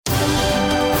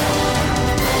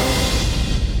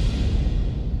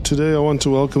Today I want to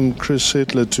welcome Chris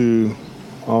Settler to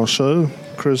our show.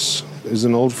 Chris is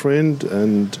an old friend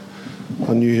and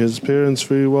I knew his parents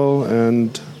very well,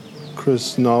 and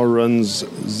Chris now runs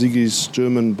Ziggy's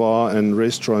German bar and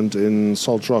restaurant in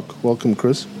Salt Rock. Welcome,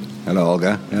 Chris. Hello,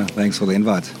 Olga. Yeah, thanks for the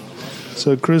invite.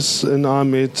 So Chris and I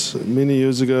met many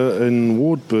years ago in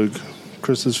Wartburg.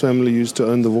 Chris's family used to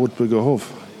own the Wartburger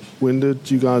Hof. When did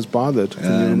you guys buy that? Can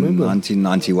you remember?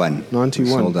 1991. 91. We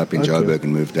sold up in Joburg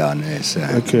and moved down. Yes.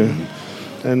 Okay.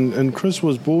 And Chris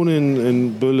was born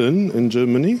in Berlin, in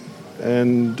Germany,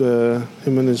 and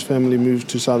him and his family moved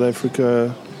to South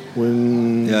Africa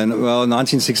when... Yeah, well,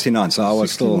 1969, so I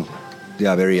was still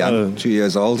very young, 2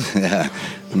 years old. Yeah,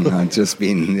 I'd just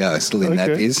been still in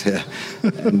nappies. Yeah.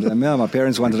 And my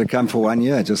parents wanted to come for 1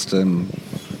 year just to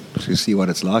see what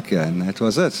it's like, and that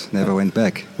was it. Never went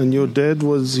back. And your dad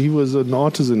was an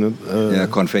artisan?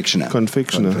 Confectioner.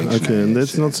 Confectioner, okay. And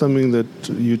that's not something that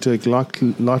you take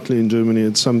lightly in Germany.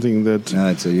 It's something that... No,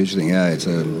 it's a huge thing, it's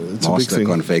a master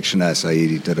confectioner, so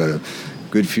he did a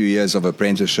good few years of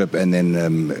apprenticeship and then,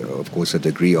 of course, a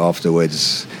degree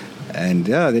afterwards. And,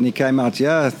 then he came out,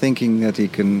 thinking that he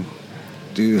can...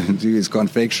 do his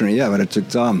confectionery, but it took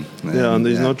time. And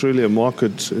there's not really a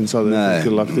market in South Africa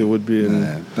like there would be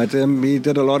in... But he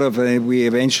did a lot of... we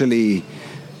eventually,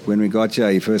 when we got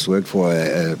here, he first worked for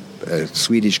a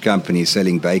Swedish company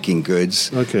selling baking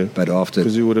goods. Okay, but after...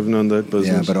 Because you would have known that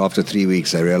business. Yeah, but after 3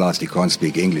 weeks, they realized he can't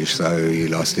speak English, so he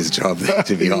lost his job there,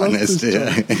 to be honest.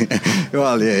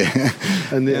 Well, yeah.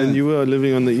 And you were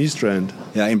living on the East Rand?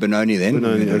 Yeah, in Benoni then.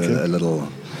 A little...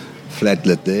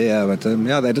 flatlet there, but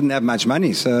they didn't have much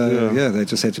money, so they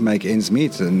just had to make ends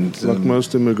meet, and like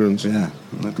most immigrants. Yeah,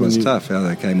 it was tough.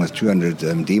 They came with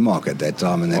 200 D-mark at that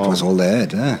time, and that was all they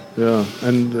had. Yeah,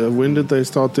 and when did they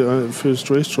start their first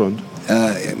restaurant?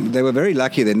 They were very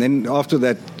lucky then. Then after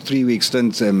that 3-week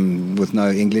stint with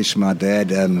no English, my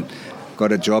dad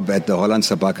got a job at the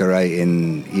Hollandse Bakkerij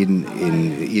in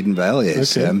Edenvale.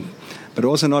 Yes. Okay. But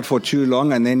also not for too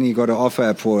long, and then he got an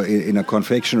offer in a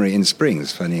confectionery in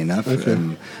Springs, funny enough. Okay.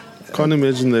 Can't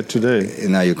imagine that today.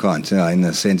 No, you can't, in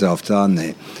the center of town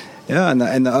there. Yeah,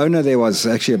 and the owner there was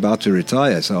actually about to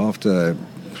retire, so after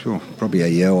probably a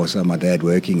year or so, my dad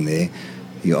working there,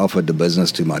 he offered the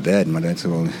business to my dad. My dad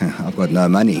said, well, I've got no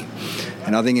money.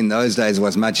 And I think in those days it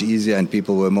was much easier and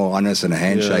people were more honest and a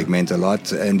handshake meant a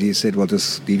lot. And he said, well,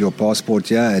 just leave your passport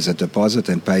here as a deposit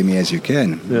and pay me as you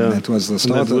can. Yeah. And that was the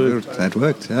start of it. That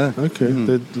worked, yeah. Okay,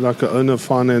 like an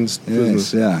owner-financed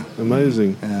business. Yeah.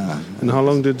 Amazing. Yeah. And how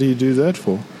long did he do that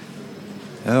for?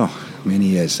 Oh, many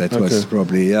years. That was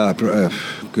probably,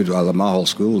 good. Well, my whole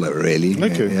school, really.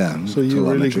 Okay. Yeah. So you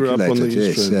really grew up on the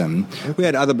East Rand. Okay. We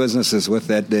had other businesses with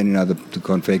that. Then, the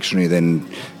confectionery. Then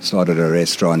started a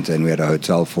restaurant, and we had a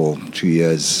hotel for 2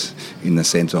 years in the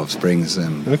center of Springs.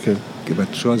 Okay. But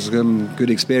it was a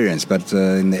good experience. But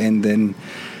in the end, then,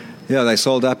 they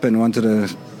sold up and wanted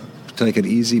to take it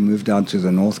easy, moved down to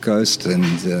the north coast, and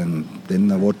then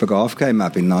the Wartburger Hof came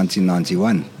up in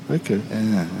 1991. Okay.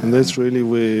 Yeah. And that's really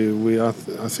where I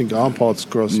think our paths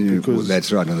crossed. Because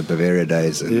that's right, in the Bavaria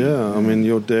days. I mean,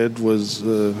 your dad was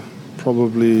he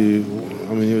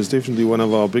was definitely one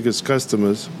of our biggest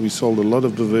customers. We sold a lot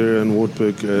of Bavaria and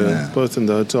Wartburg, both in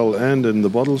the hotel and in the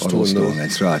bottle store.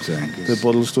 That's right. The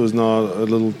bottle store is now a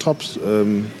little Tops.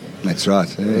 That's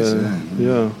right. Yes,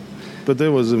 yeah. But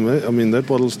that was, that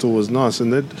bottle store was nice.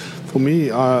 And that, for me,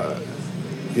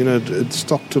 it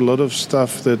stocked a lot of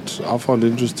stuff that I found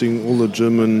interesting, all the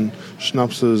German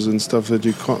schnapses and stuff that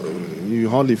you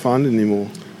hardly find anymore.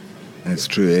 That's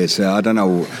true, yes. I don't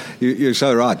know. You're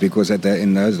so right, because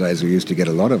in those days we used to get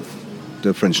a lot of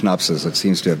different schnapses. It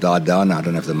seems to have died down. I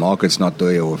don't know if the market's not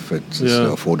there or if it's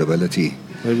affordability.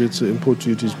 Maybe it's the import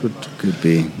duties, but... Could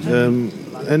be.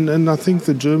 And I think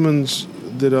the Germans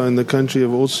that are in the country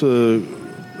have also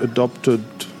adopted,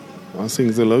 I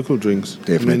think, the local drinks.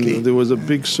 Definitely. There was a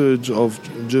big surge of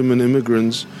German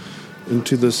immigrants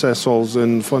into the Sasols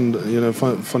and Van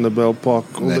der Bijl Park.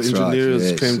 All the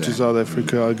engineers came to South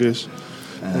Africa, I guess.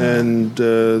 And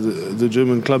the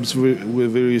German clubs were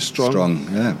very strong. Strong,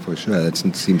 yeah, for sure.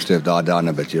 That seems to have died down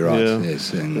a bit, you're right. Yeah.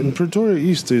 Yes. In Pretoria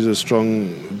East, there's a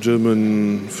strong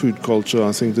German food culture.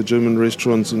 I think the German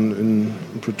restaurants in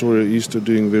Pretoria East are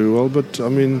doing very well. But,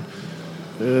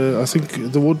 I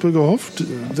think the Wartburger Hof,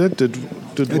 that did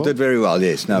It well. did very well,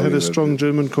 yes. No, Had we a were strong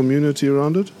German community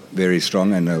around it. very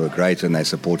strong, and they were great, and they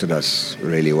supported us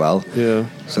really well. Yeah.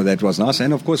 So that was nice.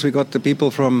 And of course, we got the people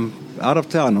from out of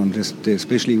town on just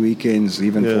especially weekends,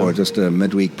 even Yeah. for just a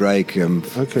midweek break,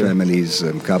 Okay. families,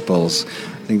 couples.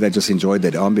 I think they just enjoyed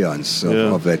that ambience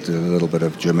Yeah. of that little bit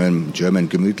of German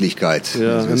Gemütlichkeit,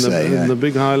 Yeah, as we and say. and the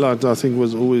big highlight, I think,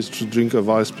 was always to drink a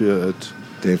Weissbier at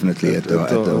Definitely at the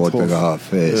Wartburger Hof.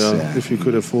 Yes, yeah, if you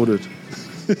could afford it.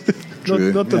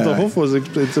 True, not that the yeah. Hof was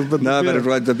expensive, but No, the but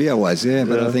beer. the beer was, yeah.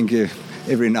 But Yeah. I think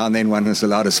every now and then one is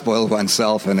allowed to spoil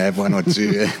oneself and have one or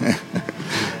two.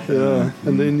 Yeah,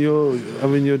 and then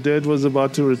your dad was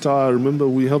about to retire. I remember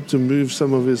we helped him move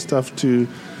some of his stuff to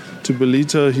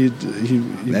Belita. He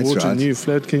That's bought a right. new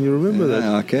flat. Can you remember that?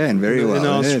 Yeah, I can, very well. In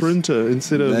our yes. Sprinter,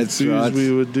 instead of That's booze, right.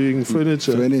 we were doing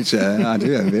furniture. Furniture, I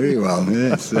do, very well,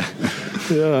 yes.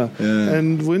 Yeah. Yeah.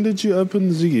 And when did you open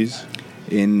Ziggy's?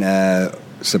 In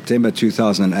September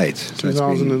 2008. So it's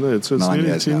been 2008, so it's 9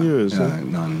 nearly 10 now. years, Yeah,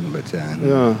 huh? 9, but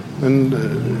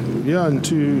Yeah,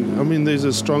 and there's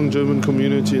a strong German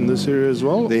community in this area as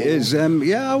well. there is,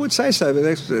 I would say so. But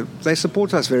they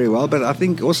support us very well. But I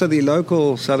think also the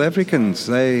local South Africans,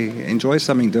 they enjoy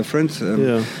something different.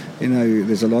 Yeah. You know,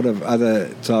 there's a lot of other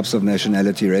types of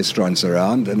nationality restaurants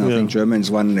around, and I Yeah. think German's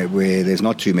one where there's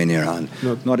not too many around.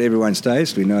 Not everyone's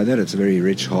taste, we know that. It's a very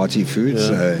rich, hearty food, Yeah.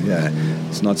 so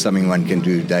it's not something one can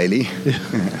do daily.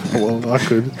 Well, I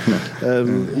could.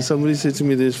 Somebody said to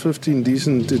me there's 15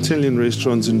 decent Italian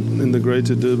restaurants in the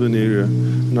greater Durban area,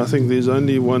 and I think there's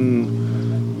only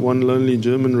one lonely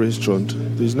German restaurant.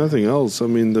 There's nothing else. I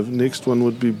mean, the next one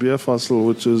would be Bierfassel,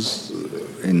 which is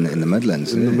In the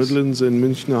Midlands. in the yes. Midlands, and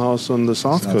Münchner House on the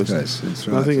south coast. That's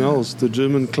right. Nothing else. The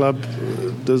German club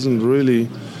doesn't really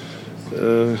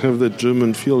have that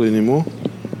German feel anymore.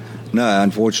 No,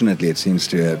 unfortunately, it seems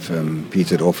to have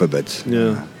petered off a bit.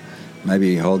 Yeah.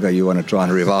 Maybe, Holger, you want to try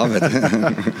and revive it?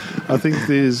 I think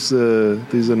there's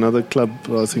another club.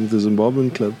 I think the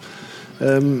Zimbabwean club.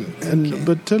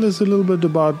 But tell us a little bit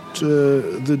about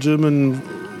the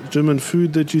German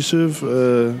food that you serve.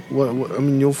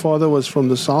 Your father was from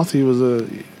the south. He was a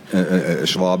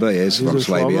Schwabe, yes, he's from a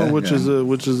Schwaber, Swabia.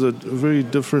 which is a very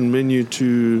different menu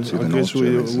to the I guess North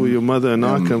Germans. where your mother and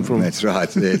I come from. That's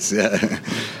right, yes.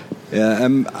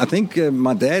 I think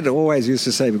my dad always used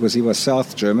to say, because he was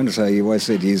South German, so he always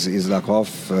said he's like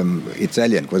half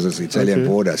Italian, because it's the Italian Okay.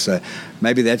 border. So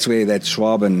maybe that's where that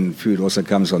Schwaben food also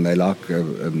comes from. They like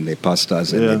their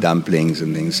pastas and Yeah. their dumplings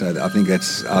and things. So I think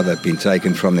that's either been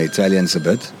taken from the Italians a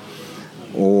bit,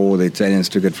 or the Italians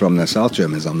took it from the South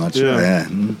Germans, I'm not sure. Yeah.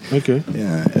 Yeah. Okay.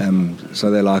 Yeah, so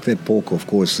they like that. Pork, of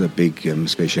course, a big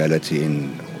speciality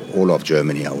in all of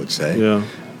Germany, I would say. Yeah.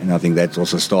 And I think that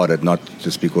also started not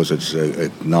just because it's a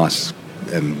nice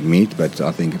meat, but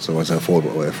I think it's also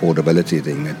affordability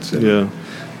thing. That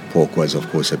pork was, of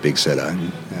course, a big seller.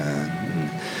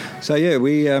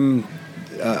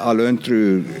 I learned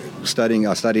through studying.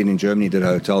 I studied in Germany, did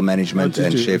hotel management Oh, did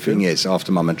and you? chefing. Okay. Yes,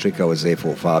 after my matric, I was there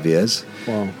for 5 years.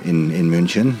 Wow. In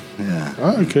München. Yeah.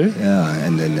 Ah, okay. Yeah,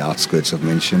 and then the outskirts of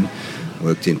München.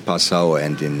 Worked in Passau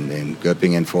and in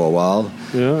Göppingen for a while.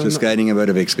 Yeah, Just gaining a bit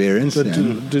of experience. But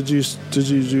yeah. did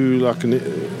you do like an?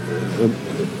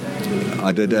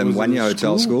 I did was it 1 year a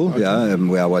hotel school? school, Okay.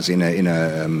 where I was in a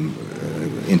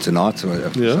internat.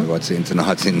 Yeah. So what's the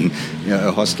internat in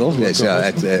a hostel? Yes, a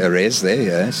at a res there.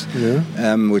 Yes,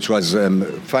 Yeah. which was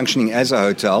functioning as a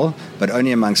hotel, but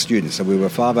only among students. So we were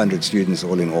 500 students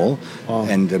all in all, Wow.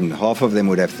 and half of them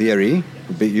would have theory.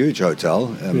 A big, huge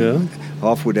hotel. Yeah.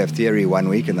 Half would have theory 1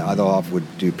 week, and the other half would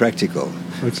do practical.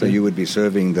 Okay. So you would be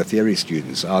serving the theory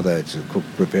students, either to cook,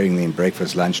 preparing them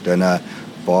breakfast, lunch, dinner,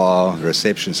 bar,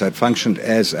 reception. So it functioned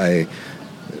as a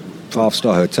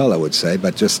 5-star hotel, I would say,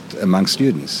 but just among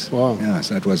students. Wow. Yeah,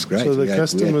 so it was great. So the We had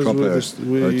customers proper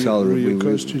were hotel your we-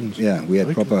 co-students? Yeah, we had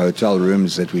Okay. proper hotel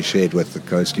rooms that we shared with the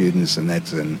co-students and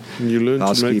that, and And you learned to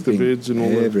make the housekeeping, beds and all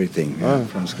that? everything Ah.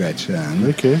 from scratch. Yeah.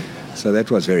 Okay. So that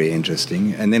was very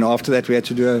interesting. And then after that, we had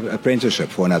to do an apprenticeship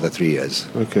for another 3 years.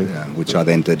 Okay. Yeah, which I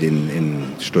then did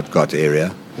in Stuttgart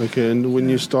area. Okay. And when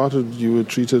you started, you were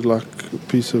treated like a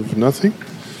piece of nothing.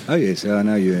 Oh yes, I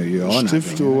know you are.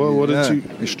 Stift nothing. or what did Yeah, you-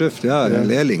 a Stift, yeah, Yeah. a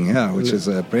Lehrling, yeah, which is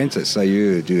an apprentice. So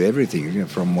you do everything,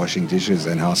 from washing dishes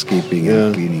and housekeeping Yeah.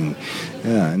 and cleaning.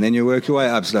 Yeah, and then you work your way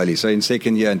up slowly. So in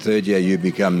second year and third year, you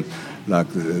become like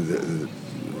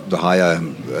the higher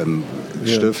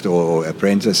Stift or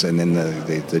apprentice, and then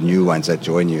the new ones that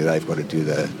join you, they've got to do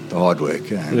the hard work.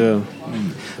 Yeah.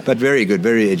 But very good,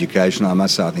 very educational. I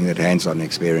must say, I think that hands-on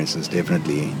experience has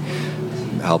definitely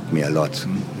helped me a lot.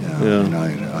 Yeah. You know,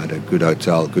 I had a good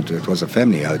hotel. It was a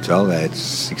family hotel. They had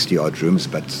 60-odd rooms,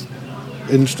 but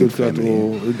In Stuttgart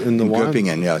or in the wine?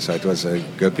 Göppingen, yeah. So it was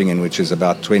Göppingen, which is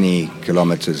about 20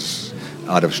 kilometers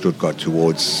out of Stuttgart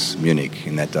towards Munich,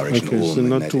 in that direction. Okay, so in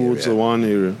not that towards area. the wine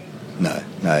area. No,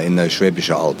 in the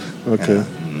Schwäbische Alb. Okay.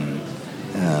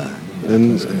 Yeah.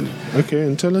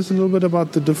 And tell us a little bit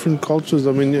about the different cultures.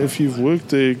 I mean, if you've worked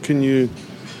there, can you,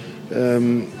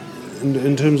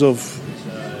 in terms of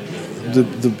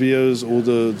the beers or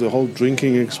the whole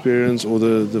drinking experience or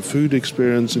the food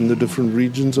experience in the different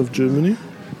regions of Germany,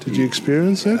 did you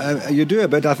experience that? You do,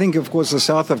 but I think, of course, the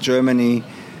south of Germany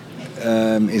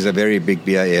is a very big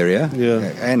beer area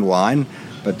and wine,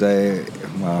 but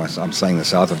I'm saying the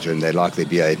south of Germany, they like their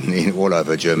beer all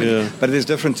over Germany. Yeah. But there's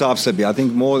different types of beer. I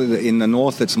think more in the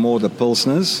north, it's more the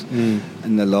Pilsners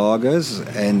and the lagers,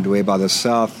 and where by the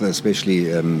south,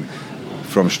 especially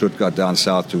from Stuttgart down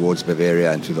south towards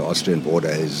Bavaria and to the Austrian border,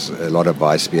 is a lot of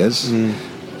Weiss beers.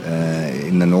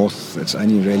 In the north, it's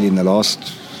only really in the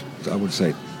last, I would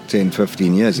say, 10,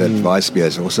 15 years that Weiss beer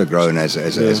has also grown as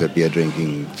a beer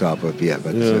drinking type of beer.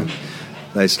 But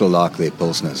they still like their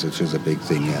Pilsners, which is a big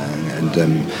thing.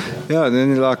 Then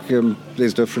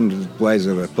there's different ways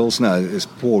of a Pilsner is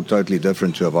poured totally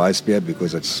different to a Weiss beer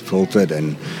because it's filtered,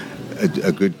 and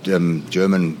a good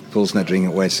German Pilsner drinker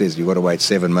always says you've got to wait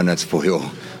 7 minutes for your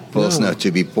Pilsner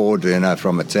to be poured,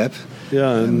 from a tap.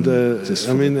 Yeah, and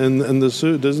doesn't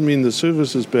mean the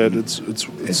service is bad. It's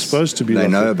supposed to be. They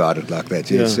like know that. about it like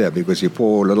that, yes, because you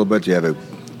pour a little bit, you have a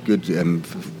good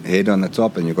head on the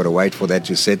top, and you've got to wait for that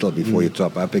to settle before you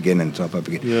top up again.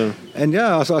 Yeah. And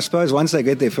I suppose once they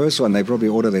get their first one, they probably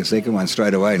order their second one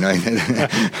straight away, knowing that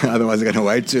otherwise they're going to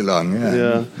wait too long.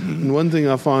 Yeah. And one thing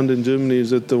I found in Germany is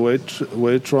that the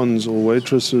waitrons or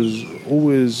waitresses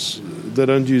always, they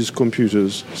don't use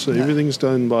computers, so everything's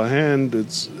done by hand.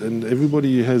 And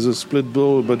everybody has a split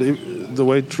bill, but the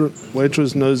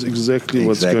waitress knows exactly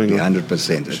what's going on.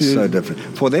 100%. It's so different.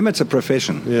 For them, it's a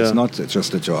profession. Yeah. It's not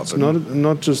just a job. It's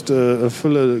not just a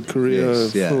filler career,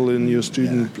 fill in your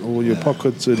student or your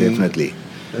pockets. Definitely.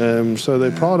 So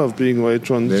they're proud of being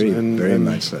waitrons. Very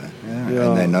much so.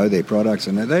 And they know their products,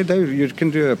 and you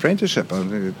can do apprenticeship.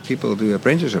 People do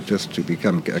apprenticeship just to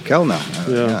become a Kellner.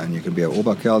 And you can be an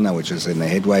Oberkellner, which is in the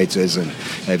head waiters, and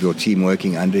have your team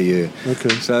working under you. Okay.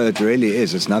 So it really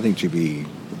is. It's nothing to be,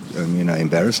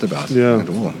 embarrassed about at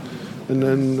all. And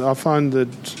then I find that,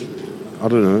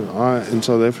 in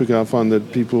South Africa, I find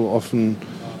that people often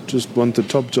just want the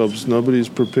top jobs. Nobody's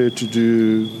prepared to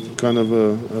do kind of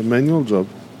a manual job.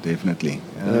 Definitely.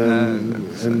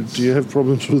 And do you have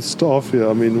problems with staff here?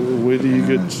 I mean, where do you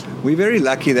get... We're very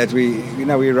lucky that we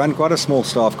run quite a small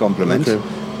staff complement. Okay.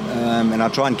 And I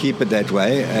try and keep it that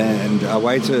way. And our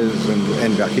waiters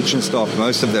and our kitchen staff,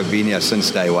 most of them have been here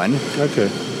since day one. Okay.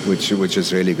 Which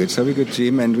is really good. So we're a good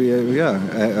team, and we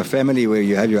a family where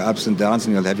you have your ups and downs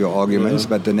and you'll have your arguments,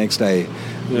 but the next day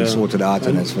you sort it out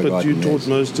and it's forgotten. But you taught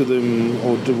most of them,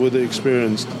 or were they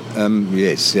experienced?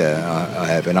 Yes, I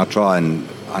have, and I try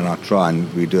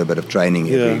and we do a bit of training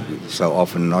every so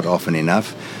often, not often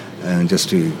enough, and just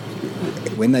to.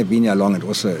 When they've been here long, it's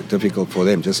also difficult for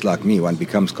them, just like me. One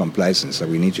becomes complacent, so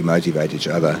we need to motivate each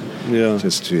other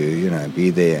just to, be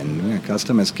there. And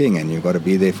customer's king, and you've got to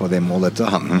be there for them all the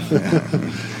time.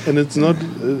 And it's not,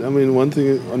 one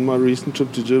thing on my recent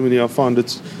trip to Germany, I found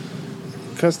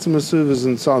customer service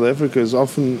in South Africa is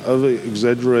often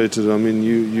over-exaggerated. I mean,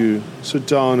 you sit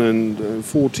down and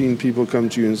 14 people come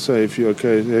to you and say, if you're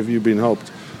okay, have you been helped?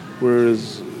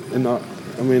 Whereas,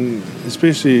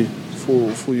 especially...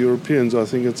 For Europeans, I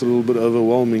think it's a little bit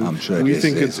overwhelming. I'm sure we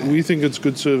think it's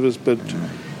good service, but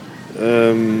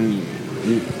I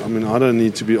don't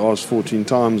need to be asked 14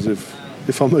 times if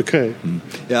I'm okay.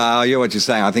 Yeah, I hear what you're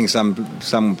saying. I think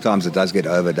sometimes it does get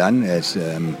overdone,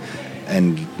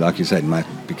 and like you said, it might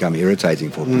become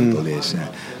irritating for people. Yes.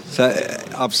 So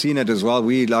I've seen it as well.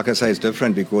 We, like I say, it's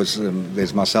different because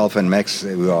there's myself and Max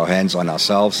who are hands-on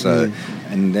ourselves. So,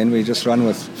 and then we just run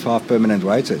with 5 permanent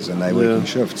waiters, and they work in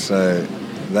shifts. So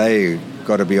they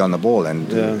got to be on the ball, and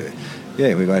we're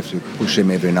going to have to push them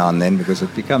every now and then because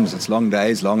it's long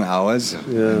days, long hours,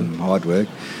 hard work.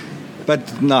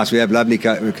 But nice. We have lovely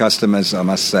customers, I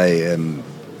must say.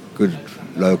 Good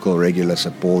local regular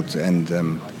support, and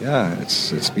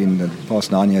it's been the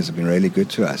past 9 years have been really good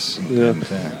to us. And,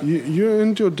 you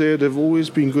and your dad have always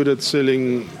been good at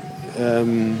selling,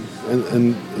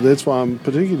 and that's why I'm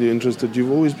particularly interested. You've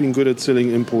always been good at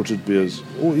selling imported beers,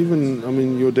 or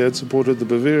even your dad supported the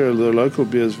Bavaria, the local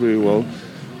beers, very well.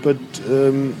 But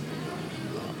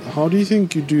how do you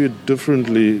think you do it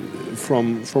differently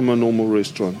from a normal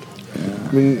restaurant?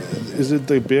 I mean, is it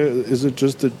the beer? Is it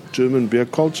just the German beer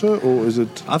culture, or is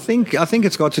it? I think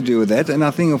it's got to do with that, and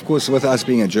I think, of course, with us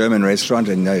being a German restaurant,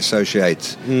 and they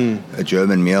associate a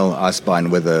German meal, Eisbein,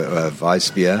 with a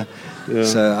Weissbier. Yeah.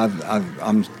 So I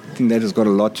think that has got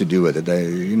a lot to do with it.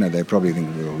 They probably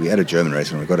think, well, we had a German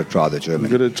restaurant, we've got to try the German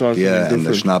beer and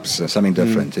the schnapps, something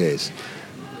different. Yes.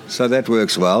 So that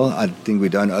works well. I think we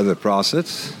don't overprice it.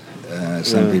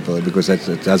 Some people, because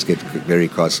it does get very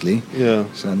costly. Yeah.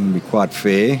 So I think we're quite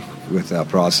fair with our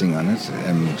pricing on it,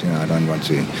 and I don't want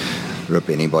to rip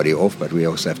anybody off, but we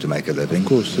also have to make a living. Of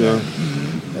course, yeah.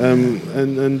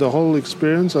 And the whole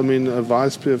experience. I mean, a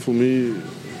Weissbier for me,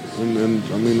 and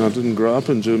I mean, I didn't grow up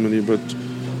in Germany, but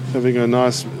having a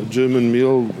nice German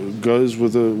meal goes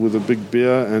with a big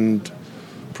beer and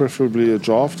preferably a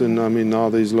draft. And I mean, now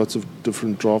there's lots of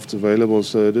different drafts available,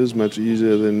 so it is much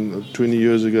easier than 20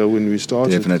 years ago when we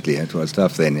started. Definitely, it was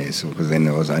tough then, yes, because then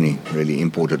there was only really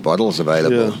imported bottles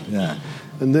available. Yeah.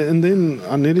 And then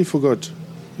I nearly forgot,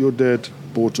 your dad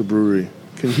bought a brewery.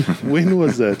 When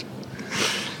was that?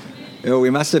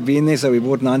 We must have been there, so we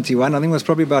bought 91. I think it was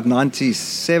probably about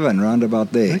 97, round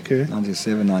about there. Okay.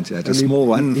 97, 98. A small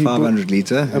one, 500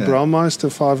 litre. A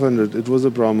Braumeister 500. It was a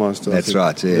Braumeister. That's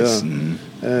right, yes.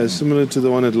 Yeah. Similar to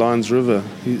the one at Lions River.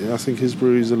 I think his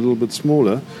brewery is a little bit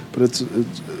smaller, but it's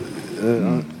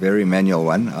very manual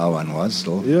one. Our one was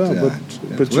still. Yeah,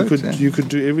 but you could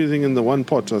do everything in the one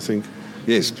pot, I think.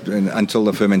 Yes, until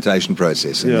the fermentation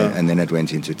process, and then it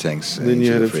went into tanks. Then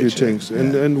you had a few tanks.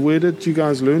 And where did you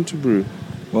guys learn to brew?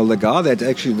 Well, the guy that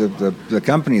actually, the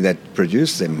company that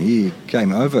produced them, he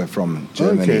came over from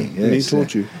Germany. Okay, yes, and he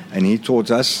taught you? And he taught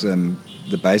us.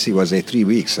 The basic was there 3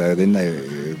 weeks, so then they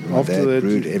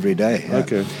brewed every day. Yeah.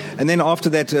 Okay. And then after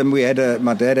that,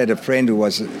 my dad had a friend who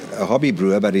was a hobby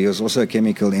brewer, but he was also a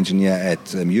chemical engineer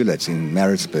at Muletz in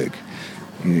Maritzburg.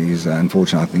 He's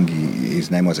unfortunate. I think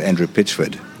his name was Andrew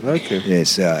Pitchford. Okay.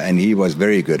 Yes, and he was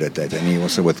very good at that, and he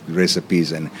also with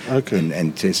recipes and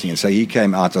testing. And so he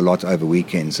came out a lot over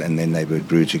weekends, and then they would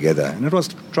brew together. And it was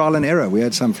trial and error. We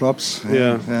had some flops.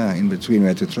 In between, we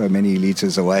had to throw many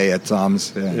liters away at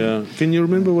times. Yeah. Can you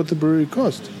remember what the brewery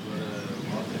cost?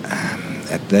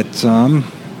 At that time,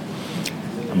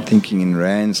 I'm thinking in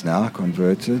rands now,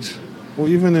 converted. Or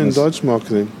even in Deutschmark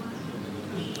then?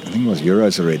 I think it was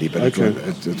euros already, but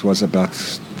it was about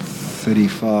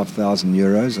 35,000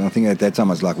 euros. I think at that time it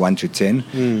was like 1 to 10.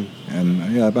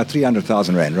 About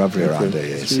 300,000 rand, roughly around there,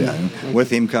 yes. Yeah. With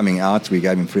him coming out, we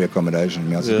gave him free accommodation.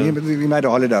 We made a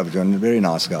holiday of it, a very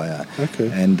nice guy. Yeah.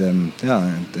 Okay. And and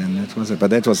that was it. But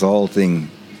that was the whole thing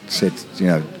set,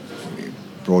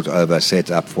 brought over,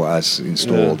 set up for us,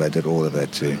 installed. They did all of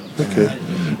that too. Okay.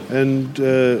 And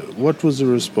what was the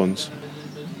response?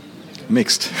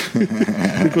 Mixed.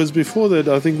 Because before that,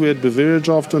 I think we had Bavaria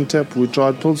Draft on tap. We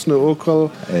tried Pilsner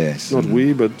Urquell. Yes. Not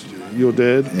we, but your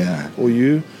dad or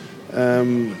you.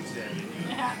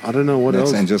 I don't know what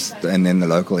else. And then the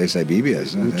local SAB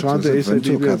beers. We tried the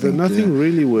SAB beers, but nothing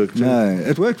really worked. No,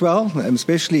 it worked well,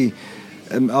 especially,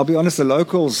 I'll be honest, the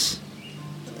locals,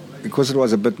 because it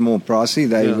was a bit more pricey,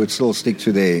 they would still stick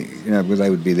to their, because they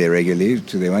would be there regularly,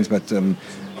 to their ones, but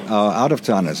our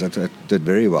out-of-towners it did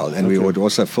very well, and we would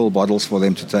also fill bottles for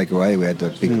them to take away. We had the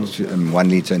big 1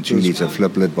 litre and 2 litre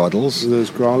flip-lid bottles. Those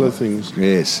growler things.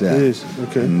 Yes. Yes,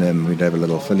 okay. And we'd have a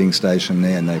little filling station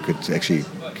there, and they could actually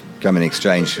come and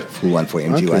exchange full one for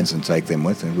empty ones and take them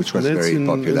with, which was very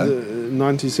popular. In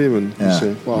 97, you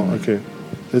say? Wow, okay.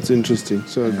 That's interesting.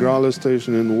 So a growler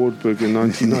station in Wartburg in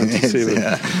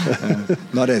 1997.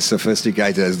 Not as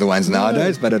sophisticated as the ones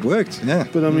nowadays, but it worked. Yeah.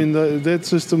 But I mean, that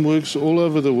system works all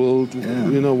over the world.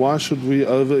 Yeah. Why should we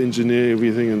over-engineer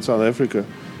everything in South Africa?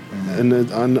 Yeah.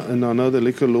 And I know the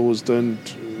liquor laws don't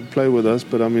play with us,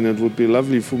 but I mean, it would be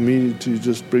lovely for me to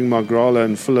just bring my growler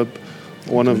and fill up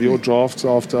one of your drafts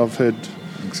after I've had...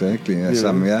 Exactly.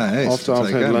 After I've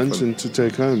had lunch and to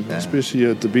take home, especially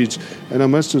here at the beach. And I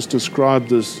must just describe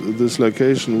this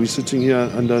location. We're sitting here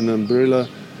under an umbrella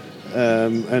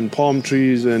and palm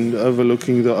trees and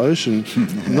overlooking the ocean.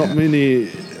 Not many.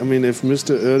 I mean, if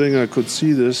Mr. Erdinger could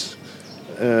see this,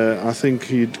 I think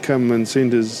he'd come and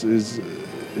send his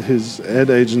ad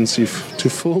agency to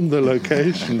film the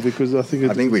location, because I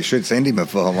think we should send him a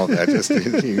film of that.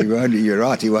 You're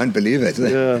right. He won't believe it.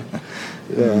 Yeah.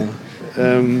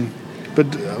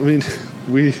 But I mean,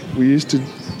 we used to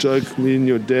joke, me and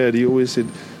your dad, he always said,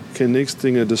 okay, next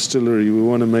thing a distillery, we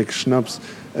want to make schnapps.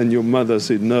 And your mother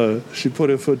said no. She put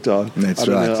her foot down. That's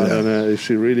right. I don't know if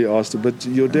she really asked her. But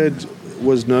your dad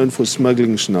was known for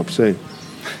smuggling schnapps, eh?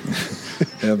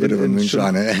 A bit of a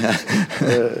moonshine,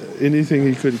 anything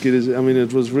he could get.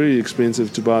 It was very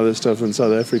expensive to buy this stuff in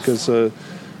South Africa. So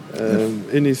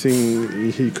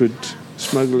anything he could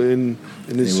smuggle in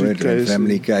his When suitcase.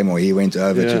 family came or he went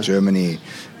over Yeah. to Germany,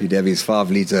 he'd have his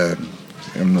 5-liter.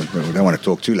 I don't want to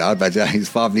talk too loud, but his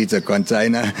 5-liter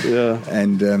container. Yeah.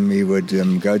 And he would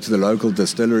go to the local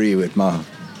distillery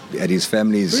at his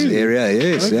family's Really? area.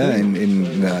 Yes, Okay. yeah.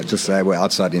 In just we're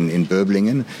outside in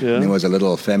Böblingen. Yeah. And there was a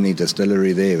little family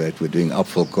distillery there that were doing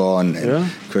Apfelkorn and Yeah.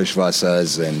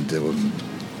 Kirschwassers and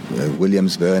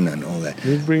Williamsburn and all that.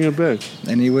 He'd bring it back.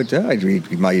 And he would,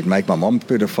 he'd make my mom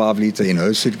put a 5-liter in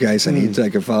her suitcase, and he'd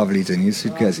take a 5-liter in his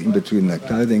suitcase in between the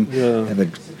clothing, Yeah. have it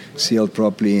sealed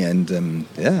properly, and and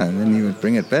then he would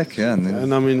bring it back. Yeah, and then,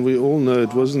 And I mean, we all know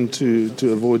it wasn't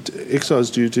to avoid excise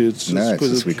duty. It's just no, it's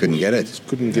 'cause just we couldn't get it.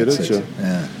 Couldn't get That's it.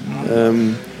 Yeah.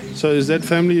 So is that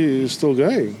family still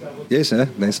going? Yes, sir,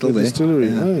 they're still The there. distillery.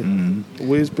 Yeah. Oh.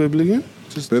 Where's Böblingen?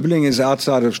 Just Böblingen is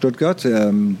outside of Stuttgart.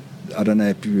 I don't know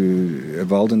if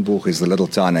Waldenburg is the little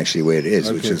town actually where it is,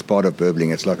 which Okay. is part of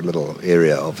Böblingen. It's like a little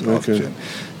area of Okay.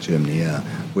 Germany, yeah,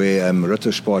 where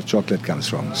Rittersport chocolate comes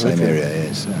from. Same Okay. area,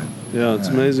 yes. yeah, it's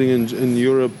amazing in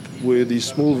Europe where these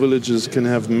small villages can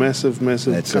have massive That's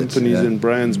it, companies yeah. and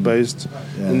brands based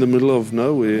Yeah. in the middle of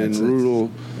nowhere That's in it. rural.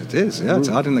 It is, yeah. It's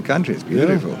out in the country. It's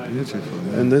beautiful, beautiful.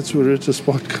 Yeah. And that's where Ritter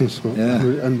Spot comes from. Yeah.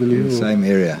 Unbelievable. Same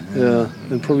area. Yeah,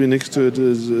 and probably next to it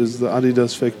is the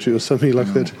Adidas factory or something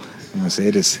like that.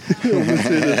 Mercedes.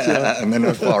 Mercedes, yeah. And they're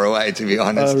not far away, to be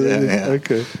honest. Oh, really? Yeah.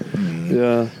 Okay.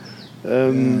 Yeah.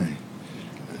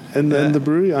 And the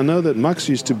brewery, I know that Max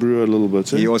used to brew a little bit.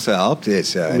 He also helped,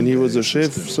 yes. I mean, he was a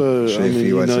chef, so Chef, I mean,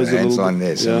 he was knows a little hands-on bit.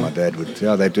 there, so my dad would,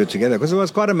 they do it together. Because it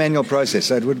was quite a manual process.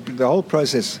 So it would be, the whole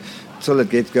process, till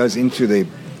it goes into the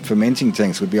fermenting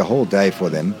tanks, would be a whole day for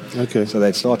them. Okay. So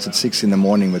they'd start at 6 in the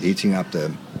morning with heating up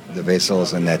the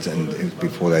vessels and that, and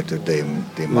before that, the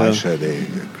maische, the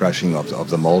crushing of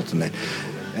the malt and that.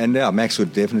 And yeah, Max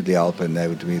would definitely help, and they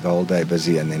would be the whole day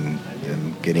busy, and then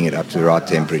getting it up to the right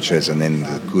temperatures, and then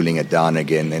cooling it down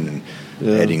again, and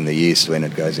adding the yeast when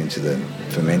it goes into the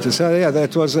fermenter. So yeah,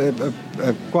 that was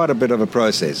quite a bit of a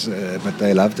process, but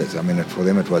they loved it. I mean, for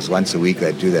them it was once a week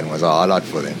they'd do that, and it was a highlight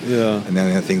for them. Yeah. And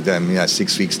then I think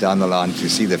 6 weeks down the line to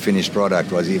see the finished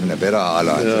product was even a better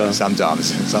highlight. Yeah.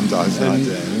 Sometimes not.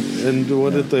 And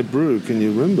what did they brew? Can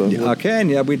you remember? Yeah, I can.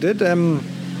 Yeah, we did a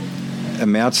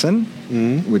Märzen,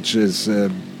 which is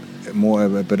more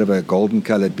of a bit of a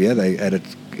golden-colored beer. They added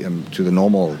to the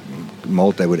normal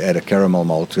malt. They would add a caramel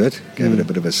malt to it, gave it a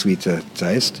bit of a sweeter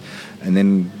taste, and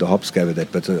then the hops gave it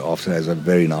that bitter after as a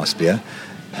very nice beer.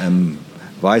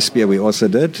 Weissbier we also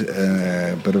did,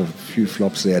 a bit of a few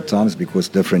flops there at times because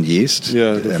different yeast.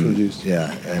 Yeah, different yeast.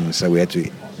 Yeah, so we had to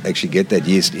actually get that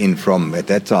yeast in from, at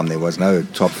that time there was no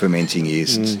top fermenting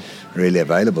yeast really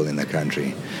available in the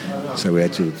country. So we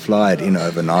had to fly it in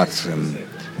overnight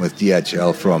with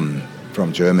DHL from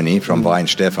Germany, from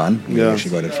Weinstefan. We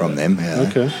actually got it from them. Yeah.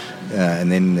 Okay.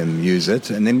 And then use it.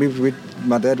 And then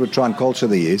my dad would try and culture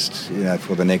the yeast,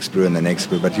 for the next brew and the next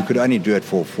brew. But you could only do it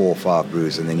for 4 or 5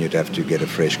 brews, and then you'd have to get a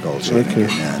fresh culture. Okay.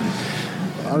 Again,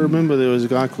 I remember there was a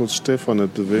guy called Stefan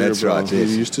at the Vera That's right, Bar yes.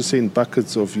 who used to send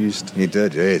buckets of yeast He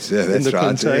did, yes. Yeah, that's in the right.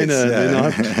 container, yes, and then yeah.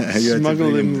 I'd You had to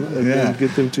smuggle bring them and then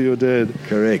get them to your dad.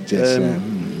 Correct, yes.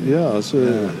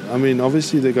 I mean,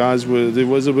 obviously the guys there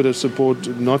was a bit of support.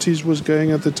 Notties was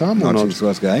going at the time or not? Notches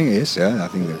was going, yes, yeah. I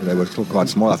think they were still quite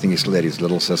small. I think he still had his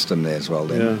little system there as well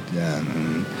then.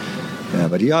 Yeah,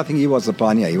 but I think he was the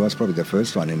pioneer. He was probably the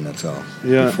first one in Natal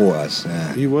before us.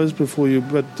 Yeah. He was before you,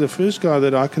 but the first guy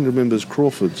that I can remember is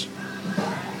Crawford's.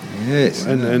 Yes,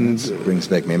 and it brings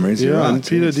back memories. Yeah, You're right, and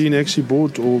Peter yes. Dean actually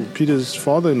bought, or Peter's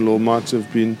father-in-law might have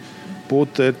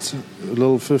bought that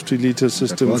little 50-litre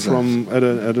system from at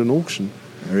an auction.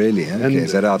 Really? Okay. And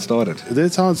is that how it started?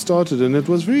 That's how it started, and it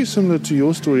was very similar to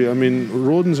your story. I mean,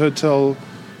 Rawdon's Hotel,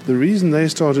 the reason they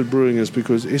started brewing is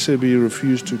because SAB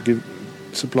refused to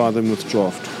supply them with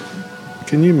draft.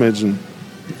 Can you imagine?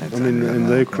 That's and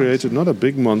they created not a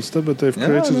big monster, but they've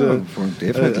created a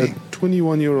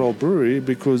 21-year-old brewery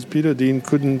because Peter Dean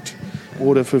couldn't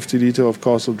order 50 litre of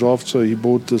Castle Draft, so he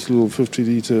bought this little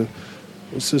 50-litre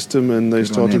system and they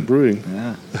started brewing.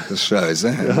 Yeah, this shows.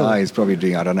 Now he's probably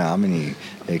doing, I don't know how many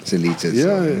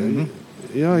hectolitres.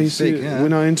 Yeah, he said,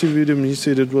 when I interviewed him, he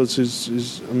said it was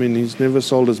his I mean, he's never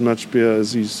sold as much beer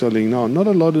as he's selling now. Not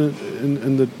a lot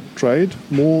in the trade,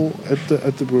 more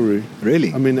at the brewery.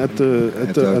 Really? I mean, at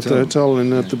the hotel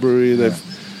and at the brewery, they've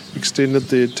extended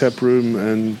their tap room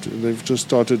and they've just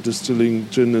started distilling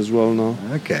gin as well now.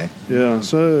 Okay. Yeah,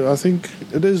 so I think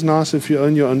it is nice if you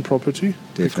own your own property.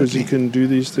 Definitely. Because you can do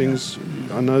these things.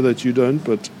 I know that you don't,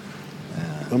 but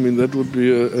I mean, that would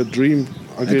be a dream.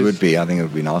 I guess. It would be. I think it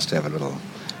would be nice to have a little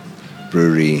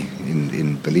brewery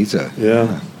in Ballito.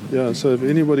 Yeah. So if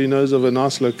anybody knows of a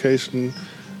nice location,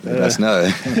 let us know.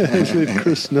 let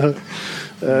Chris know.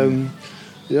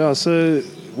 So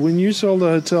when you sold the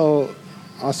hotel,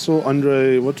 I saw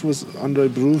Andre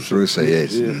Bruce? Bruce,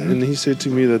 yes. And he said to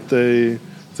me that the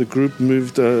group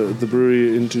moved the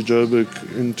brewery into Joburg,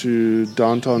 into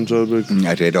downtown Joburg.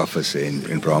 At head office in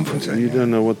Braamfontein. You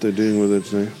don't know what they're doing with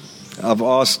it now. I've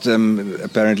asked,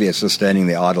 apparently it's just standing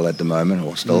there idle at the moment,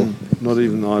 or still. Not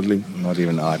even idling. Not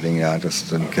even idling,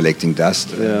 just collecting dust.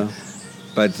 Yeah.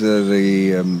 But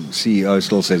the CEO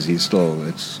still says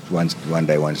one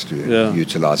day wants to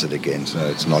utilize it again, so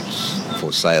it's not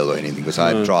for sale or anything, because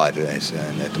I've tried it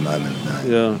at the moment. No.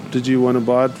 Yeah. Did you want to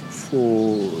buy it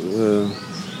for...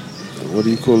 what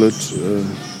do you call it?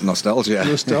 Nostalgia.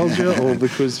 Nostalgia, or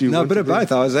because you... No, a bit of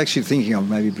both. I was actually thinking of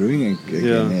maybe brewing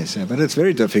again, yes. But it's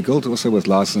very difficult, also with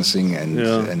licensing and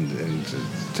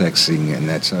taxing and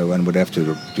that, so one would have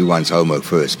to do one's homework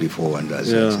first before one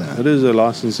does it. Yeah, it is a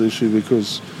license issue,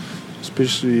 because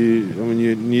especially,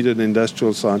 you need an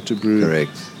industrial site to brew.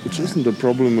 Correct. Which isn't a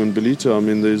problem in Ballito.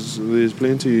 There's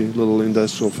plenty little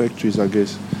industrial factories, I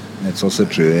guess. That's also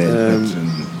true,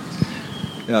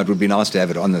 it would be nice to have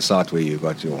it on the site where you've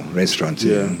got your restaurant.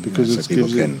 Because it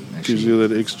gives you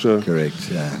that extra. Correct,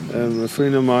 yeah. A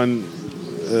friend of mine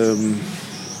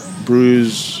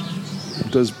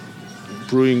does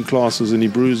brewing classes, and he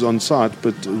brews on site,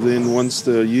 but then once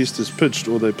the yeast is pitched,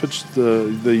 or they pitch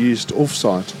the yeast off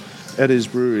site at his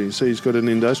brewery. So he's got an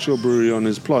industrial brewery on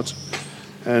his plot,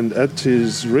 and at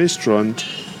his restaurant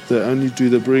they only do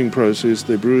the brewing process.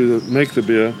 They make the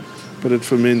beer, but it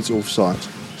ferments off site.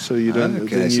 So you don't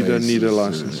need a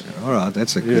license. All right,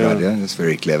 that's a good idea. That's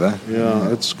very clever.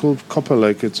 Yeah, it's called Copper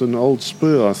Lake. It's an old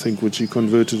spur, I think, which he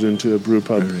converted into a brew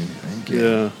pub. Thank you.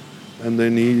 Yeah, and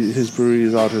then his brewery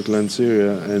is out at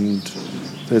Lanseria, and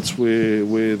that's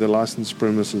where the licensed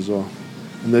premises are.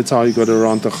 And that's how he got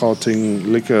around the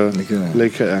Gauteng Liquor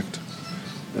Act.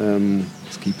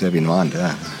 Let's keep that in mind,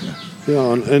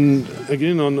 Yeah, and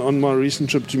again, on my recent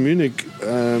trip to Munich,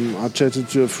 I chatted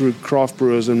to a few craft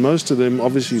brewers, and most of them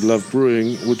obviously love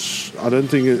brewing, which I don't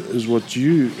think is what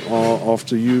you are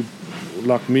after. You,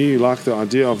 like me, like the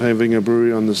idea of having a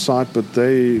brewery on the site, but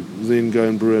they then go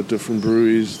and brew at different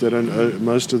breweries. They don't.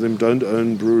 Most of them don't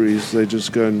own breweries. They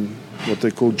just go and what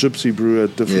they call gypsy brew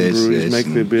at different breweries, make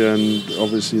their beer, and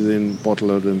obviously then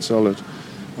bottle it and sell it.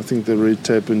 I think the red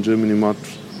tape in Germany might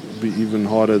be even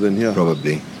harder than here.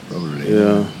 Probably.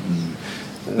 Yeah.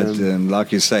 But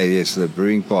like you say, yes, the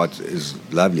brewing part is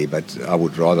lovely, but I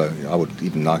would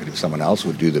even like it if someone else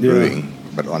would do the brewing,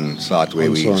 but on site where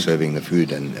we're serving the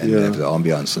food and have the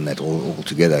ambience and that all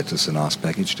together. It's just a nice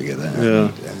package together.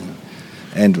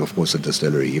 And of course, a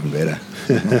distillery, even better.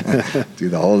 Do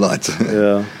the whole lot.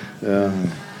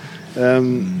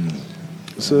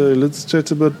 So let's chat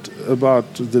a bit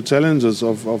about the challenges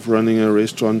of running a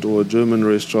restaurant or a German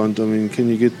restaurant. Can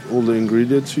you get all the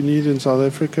ingredients you need in South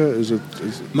Africa? Is it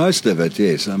most of it?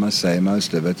 Yes, I must say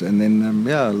most of it. And then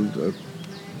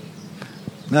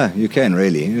no, you can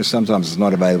really. Sometimes it's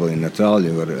not available in Natal.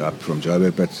 You got it up from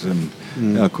Joburg, but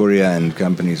courier and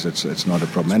companies, it's not a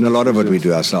problem. And a lot of it we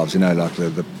do ourselves. Like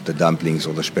the dumplings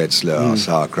or the spätzle or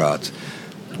sauerkraut.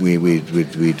 We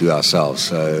do ourselves,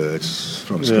 so it's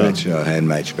from scratch,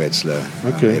 handmade spätzle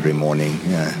every morning.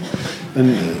 Yeah.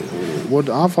 And what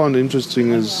I found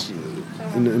interesting is,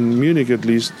 in Munich at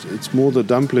least, it's more the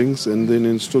dumplings, and then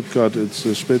in Stuttgart it's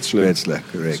the spätzle. Spätzle,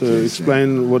 correct. So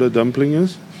explain what a dumpling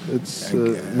is. It's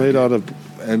made out of...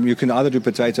 you can either do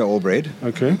potato or bread.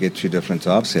 Okay. You get two different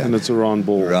types. Yeah. And it's a round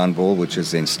ball. Round ball, which is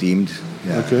then steamed.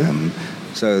 Yeah. Okay.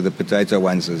 So the potato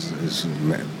ones is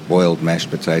boiled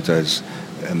mashed potatoes.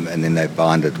 And then they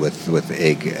bind it with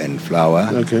egg and flour,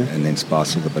 and then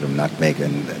spice with a bit of nutmeg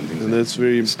and that's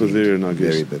very Bavarian, I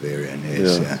guess. Very Bavarian,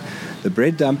 yes. Yeah. The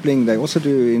bread dumpling they also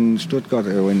do in Stuttgart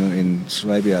or in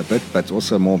Swabia a bit, but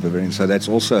also more Bavarian. So that's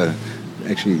also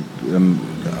actually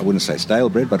I wouldn't say stale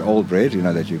bread, but old bread,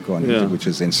 that you can't eat, which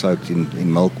is then soaked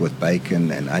in milk with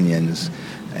bacon and onions.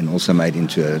 And also made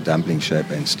into a dumpling shape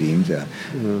and steamed.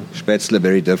 Spätzle,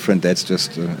 very different. That's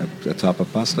just a type of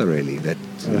pasta, really.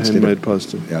 Handmade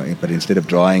pasta. Yeah, but instead of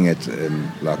drying it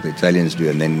like the Italians do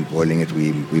and then boiling it,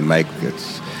 we make it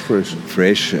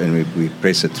fresh, and we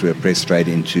press it through a press straight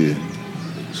into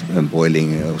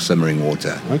boiling or simmering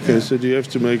water. Okay, so do you have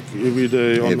to make every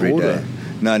day on order?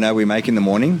 No, we make in the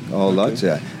morning, a whole lot,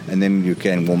 yeah. And then you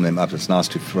can warm them up. It's nice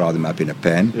to fry them up in a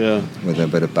pan with a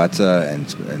bit of butter and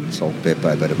salt,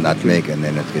 pepper, a bit of nutmeg, and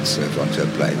then it gets served onto a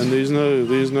plate. And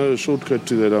there's no shortcut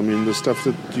to that. I mean, the stuff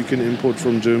that you can import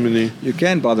from Germany. You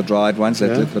can buy the dried ones,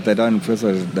 but they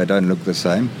don't look the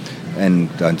same and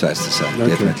don't taste the same.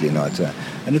 Definitely not.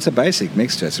 And it's a basic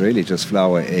mixture. It's really just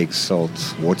flour, eggs,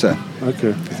 salt, water. Okay.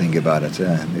 If you think about it,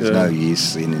 there's no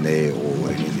yeast in there or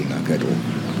anything like that.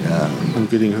 I'm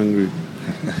getting hungry.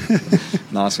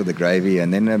 Nice with the gravy.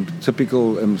 And then a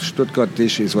typical Stuttgart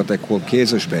dish is what they call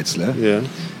Käsespätzle. Yeah.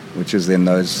 Which is then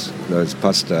those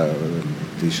pasta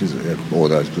dishes, or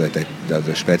those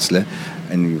spätzle.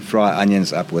 And you fry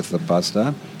onions up with the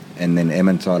pasta, and then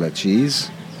Emmentaler cheese,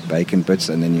 bacon bits,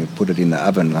 and then you put it in the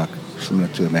oven like similar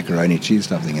to a macaroni cheese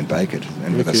stuffing and bake it.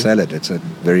 And with a salad, it's a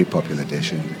very popular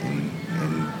dish in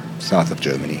south of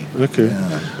Germany. Okay.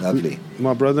 Yeah, lovely.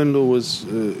 My brother-in-law was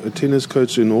a tennis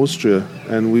coach in Austria,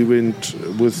 and we went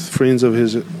with friends of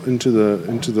his into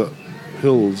the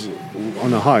hills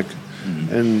on a hike.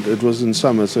 And it was in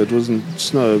summer, so it wasn't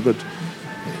snow, but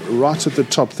right at the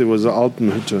top there was an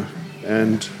Alpenhütte,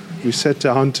 and we sat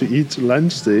down to eat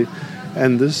lunch there,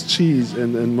 and this cheese,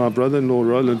 and my brother-in-law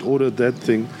Roland ordered that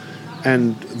thing,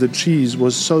 and the cheese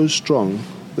was so strong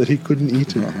that he couldn't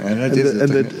eat it. And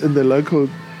the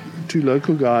two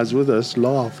local guys with us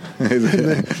laughed.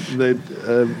 They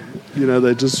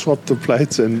just swapped the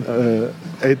plates and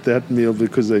ate that meal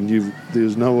because they knew there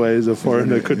was no way as a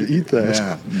foreigner could eat that.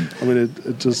 Yeah. I mean,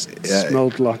 it just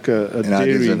smelled like a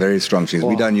dairy. It is a very strong cheese.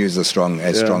 We don't use the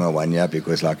stronger one,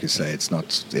 because like you say, it's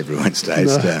not everyone's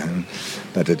taste. No.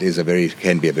 But it is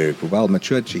can be a very well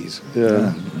matured cheese.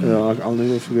 I'll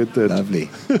never forget that. Lovely.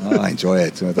 I enjoy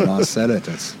it with a nice salad.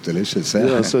 It's delicious.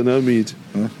 Yeah, so no meat.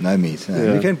 No meat.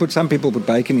 You can some people put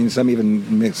bacon in.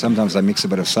 Sometimes they mix a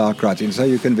bit of sauerkraut in, so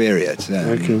you can vary it.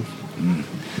 Okay.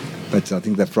 But I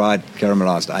think the fried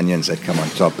caramelized onions that come on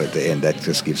top at the end, that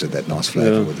just gives it that nice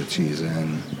flavor with the cheese.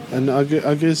 And I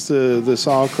guess the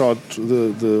sauerkraut,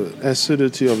 the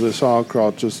acidity of the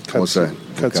sauerkraut just cuts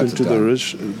into the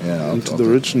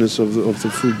richness of the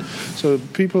food. So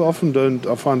people often don't.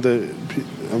 I find that.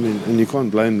 And you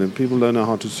can't blame them. People don't know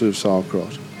how to serve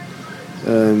sauerkraut.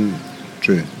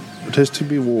 True. It has to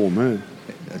be warm, eh?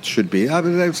 It should be.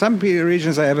 Some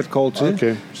regions they have it cold too.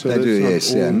 Okay, so they do.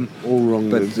 Yes, all wrong.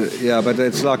 But but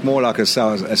it's like more like a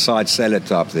side salad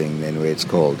type thing than where it's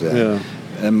cold.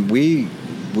 We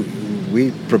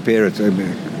prepare it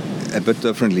a bit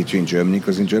differently to in Germany,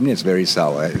 because in Germany it's very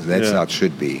sour. That's how it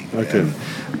should be. Okay.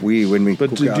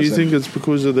 But do you think it's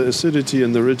because of the acidity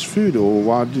and the rich food, or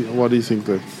why do you think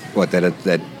that? What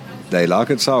that they like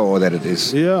it sour, or that it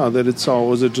is? Yeah, that it's sour.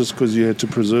 Or is it just because you had to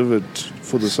preserve it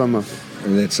for the summer?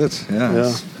 That's it.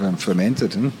 It's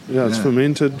fermented. It's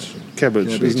fermented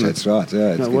cabbage, isn't it? That's right.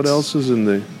 Yeah. What else is in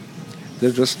there?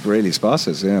 They're just really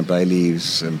spices, bay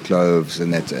leaves and cloves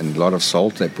and that, and a lot of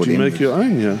salt they put in. Do you make your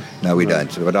own? Yeah. No, we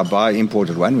don't. But I buy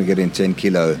imported one. We get in 10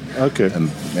 kilo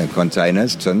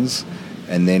containers, tins,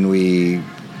 and then we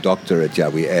doctor it.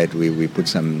 We put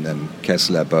some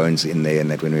cassia bones in there,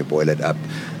 and that when we boil it up,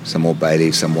 some more bay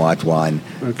leaves, some white wine,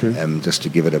 just to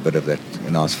give it a bit of that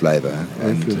nice flavour.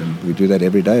 And we do that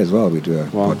every day as well. We do a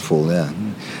pot full there.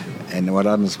 And what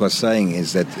I was saying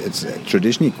is that it's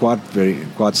traditionally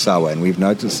quite sour, and we've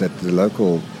noticed that the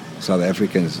local South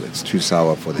Africans, it's too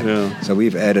sour for them. Yeah. So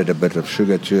we've added a bit of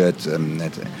sugar to it, and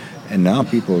now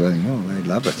people, they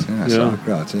love it.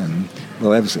 Sauerkraut.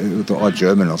 Well, the odd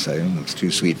German will say it's too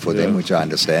sweet for them, which I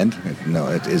understand. No,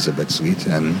 it is a bit sweet.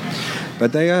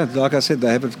 But they are, like I said,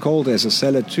 they have it cold as a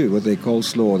salad too, with their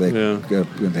coleslaw.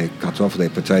 They cut off their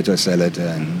potato salad,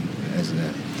 and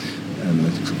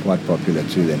it's quite popular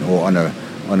too. Then, or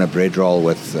on a bread roll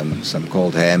with some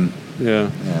cold ham.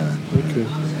 Okay.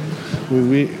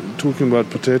 We talking about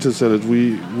potato salad.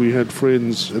 We had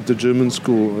friends at the German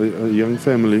school, a young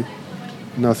family,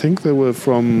 and I think they were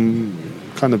from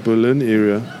kind of Berlin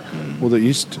area, or the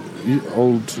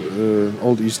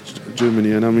old East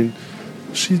Germany. And I mean,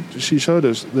 she showed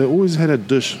us they always had a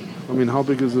dish. I mean, how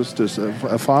big is this dish? A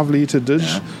 5-liter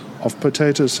dish of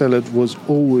potato salad was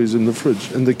always in the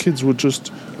fridge, and the kids would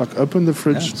just open the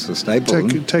fridge, it's a staple,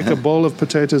 take a bowl of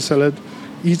potato salad,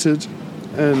 eat it,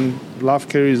 and life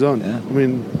carries on. I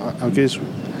mean, I guess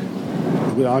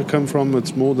where I come from,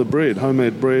 it's more the bread,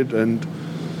 homemade bread, and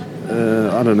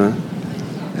I don't know.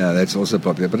 Yeah, that's also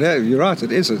popular. But you're right,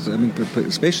 it is. I mean,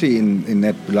 especially in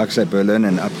that, like I say, Berlin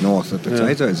and up north, the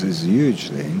potatoes is huge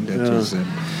thing. That is a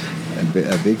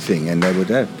big thing. And they would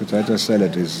have potato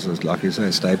salad is, like you say,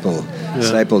 a staple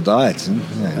diet.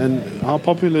 And how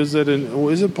popular is that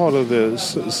or is it part of the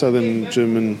southern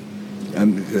German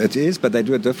It is, but they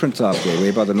do a different type there.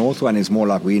 Whereby the north one is more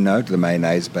like we know, the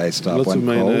mayonnaise-based type. Lots one of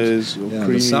mayonnaise, cold.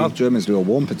 creamy. The South Germans do a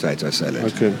warm potato salad.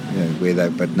 Okay.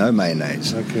 But no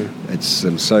mayonnaise. Okay. It's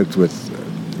soaked with,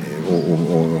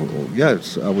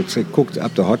 I would say cooked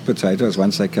up to hot potatoes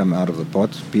once they come out of the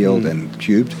pot, peeled and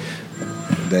cubed.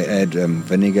 They add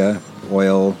vinegar,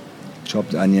 oil,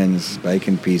 chopped onions,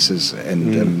 bacon pieces,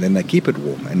 and then they keep it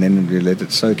warm. And then you let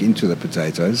it soak into the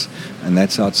potatoes, and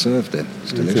that's how it's served then.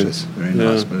 It's delicious. Very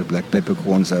nice. Bit of black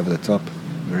peppercorns over the top.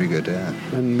 Very good, yeah.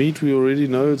 And meat, we already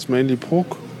know it's mainly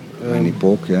pork. Mainly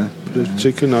pork, yeah.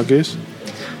 Chicken, I guess.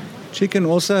 Chicken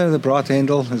also, the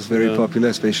braathendel is very popular,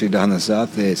 especially down the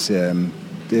south. There's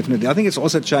definitely. I think it's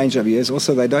also changed over years.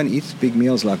 Also, they don't eat big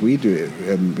meals like we do,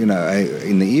 in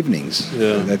the evenings.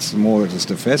 Yeah. That's more just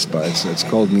a vespa. It's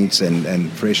cold meats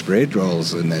and fresh bread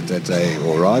rolls and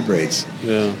or rye breads.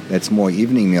 Yeah. That's more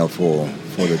evening meal for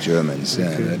the Germans. Okay.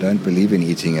 Yeah. They don't believe in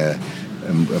eating a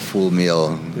full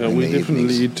meal. Yeah, in we the definitely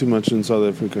evenings. eat too much in South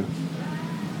Africa.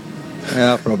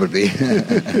 Yeah, probably.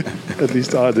 At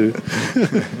least I do.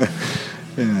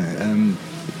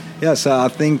 So I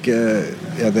think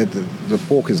that the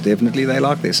pork is definitely, they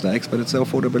like their steaks, but it's an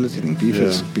affordability thing. Beef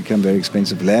has become very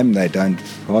expensive. Lamb they don't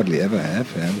hardly ever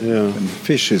have. And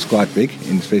fish is quite big,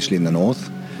 especially in the north.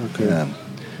 Okay.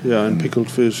 And pickled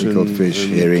fish. Pickled fish,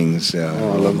 herrings.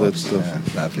 I love that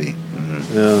stuff. Lovely.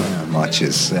 Yeah.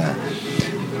 Matches.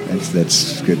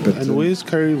 That's good. But, and where's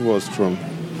currywurst from?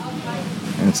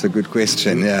 That's a good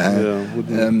question.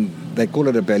 They call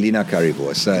it a Berliner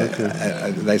Currywurst. So,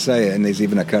 they say, and there's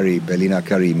even a Berliner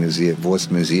Curry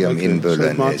Wurst Museum in Berlin. So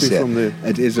it might be from there.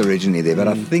 It is originally there, but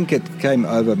I think it came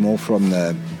over more from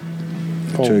the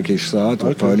Turkish side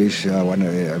or Polish.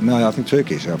 I think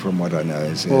Turkish, from what I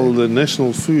know. Well, the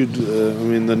national food,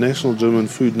 the national German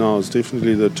food now is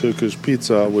definitely the Turkish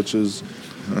pizza, which is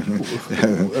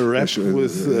a wrap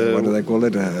with... what do they call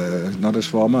it? Not a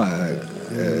shawarma,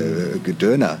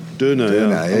 Döner. Döner,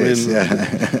 yes.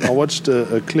 I watched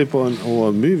a clip or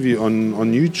a movie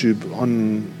on YouTube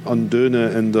on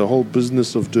Döner and the whole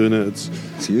business of Döner. It's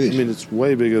huge. It's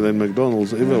way bigger than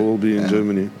McDonald's ever will be in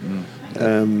Germany.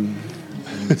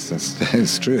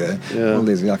 It's true. Well,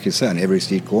 there's, like you say, on every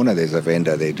street corner there's a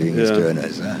vendor there doing these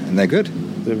Döners, and they're good.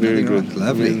 They're very good.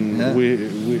 Right.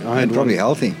 Lovely. I had probably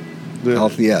healthy.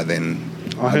 Healthier than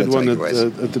I had one at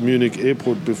the Munich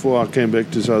airport before I came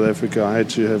back to South Africa. I had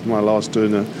to have my last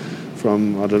Döner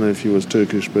from, I don't know if he was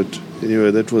Turkish, but anyway,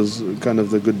 that was kind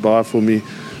of the goodbye for me.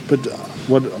 But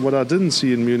what I didn't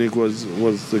see in Munich was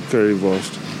the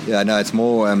currywurst. Yeah, no, it's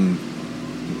more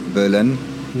Berlin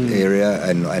area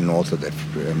and north of that,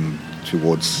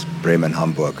 towards Bremen,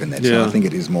 Hamburg, and that. So I think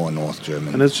it is more North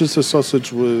German. And it's just a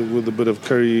sausage with a bit of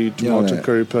curry, tomato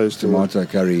curry paste. Tomato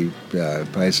curry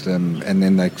paste, and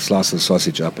then they slice the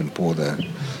sausage up and pour the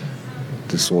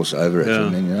sauce over it. Yeah.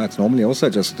 And then it's normally also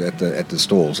just at the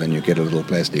stalls, and you get a little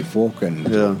plastic fork and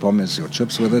your pommes, your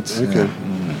chips with it. Okay.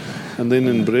 And then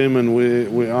in Bremen,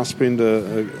 where I spent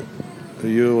a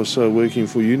year or so working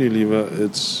for Unilever,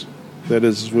 that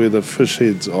is where the fish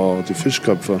heads are, the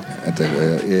Fischköpfe. At the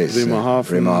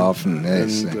Bremerhaven,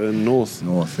 yes. And north.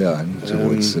 North, and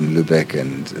towards Lübeck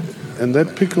and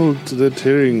that that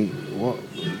herring.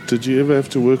 Did you ever have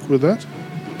to work with that?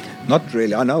 Not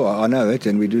really. I know it,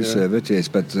 and we do serve it, yes.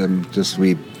 But just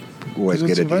we always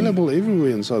get it. It's available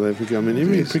everywhere in South Africa.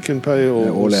 every Pick n Pay or...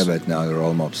 They all have it now, the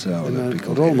roll mops.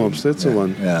 Roll mops, that's the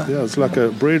one. Yeah, it's like a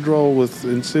bread roll with,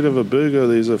 instead of a burger,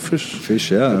 there's a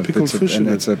fish. A pickled fish and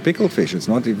it's a pickled fish. It's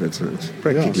not even, it's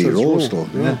practically raw still.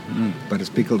 But it's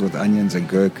pickled with onions and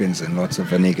gherkins and lots of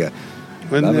vinegar.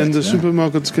 And the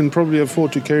supermarkets can probably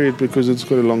afford to carry it because it's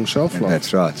got a long shelf life.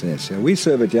 That's right, yes. Yeah, we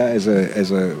serve it as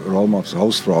a roll mops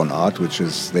Holzfrauenart, which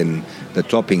is then the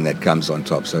topping that comes on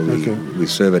top. So we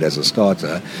serve it as a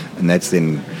starter, and that's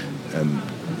then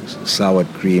sour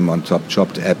cream on top,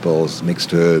 chopped apples,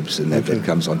 mixed herbs, and that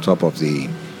comes on top of the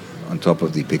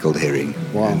pickled herring.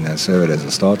 Wow. And serve it as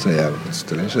a starter. Yeah, it's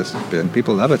delicious. And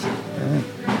people love it.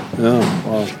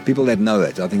 Wow. People that know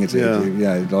it. I think it's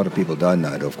a lot of people don't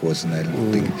know it, of course, and they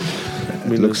think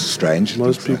it looks strange.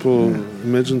 Most people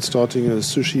imagine starting a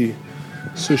sushi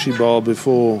bar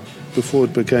before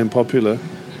it became popular.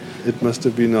 It must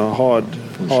have been a hard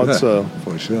sell.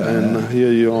 For sure. And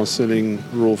here you are selling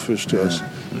raw fish to us.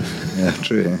 Yeah,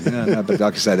 true. But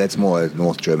like I say, that's more a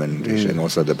North German dish, and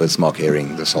also the Bismarck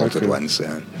herring, the salted ones.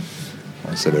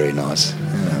 Also very nice.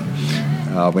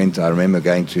 I remember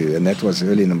going to, and that was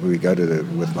early. We go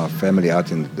with my family out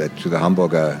to the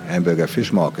Hamburger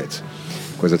fish market,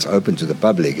 because it's open to the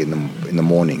public in the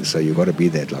morning. So you've got to be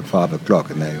there at like 5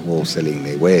 o'clock, and they're all selling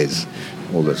their wares,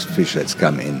 all this fish that's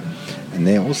come in. And And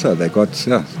there also they got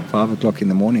 5 o'clock in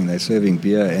the morning. They're serving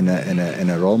beer in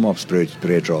a rollmops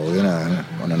bread roll,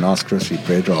 on a nice crispy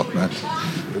bread roll.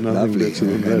 Lovely,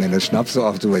 and then a schnapps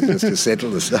afterwards just to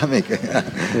settle the stomach. But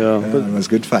it was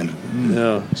good fun.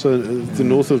 Yeah. So the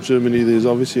north of Germany, there's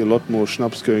obviously a lot more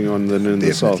schnapps going on than in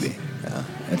the south. Yeah,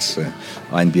 it's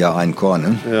ein Bier, ein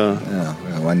Korn.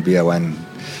 One beer, one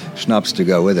schnapps to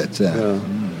go with it.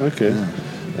 Okay. Yeah.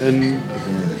 And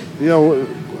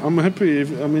I'm happy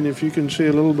if you can share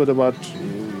a little bit about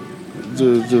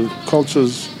the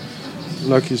cultures,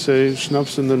 like you say,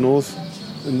 schnapps in the north.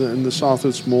 In the south,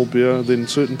 it's more beer. Then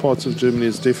certain parts of Germany,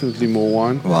 it's definitely more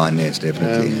wine. Wine, yes,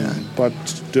 definitely. But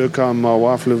Dürkheim, my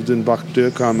wife lived in Bad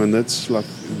Dürkheim, and that's like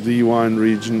the wine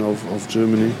region of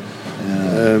Germany.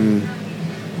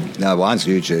 Now, wine's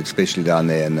huge, especially down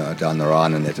there down the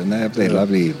Rhine and that. And they have their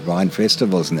lovely wine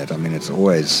festivals and that. I mean, it's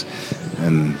always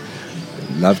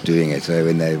love doing it. So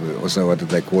when they also, what did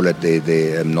they call it? The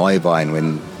Neuwein,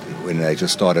 when they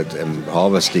just started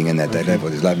harvesting and that, they'd have all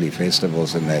these lovely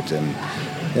festivals and that.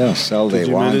 Sell their wines. Did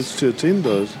you manage to attend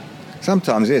those?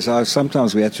 Sometimes, yes.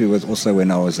 Sometimes we had to. Also,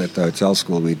 when I was at the hotel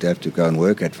school, we'd have to go and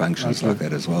work at functions like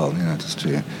that as well. Just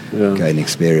to gain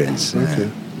experience. Okay.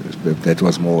 That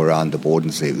was more around the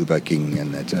Bodensee, Überking,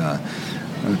 and that.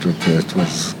 It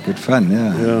was good fun.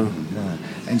 Yeah.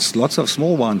 And it's lots of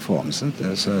small wine farms, isn't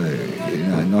there? So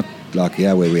not like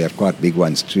here where we have quite big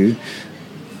ones too.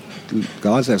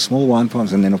 Guys have small wine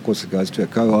farms, and then of course it goes to a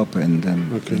co-op, and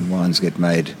wines get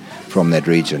made from that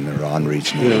region, the Rhine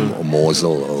region, or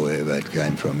Mosel, or wherever it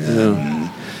came from. And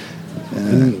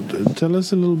tell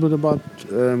us a little bit about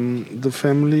the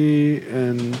family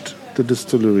and the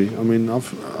distillery. I mean,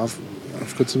 I've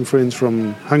got some friends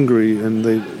from Hungary, and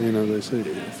they say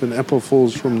if an apple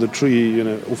falls from the tree,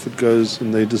 off it goes,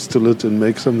 and they distill it and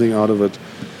make something out of it.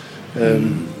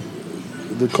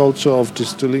 The culture of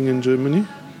distilling in Germany.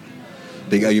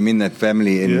 You mean that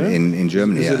family in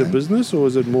Germany? Is it a business or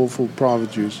is it more for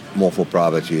private use? More for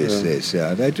private use, yes.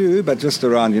 Yeah, they do, but just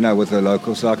around, with the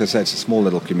locals. Like I said, it's a small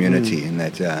little community in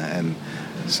that,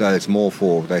 so it's more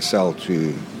for, they sell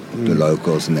to the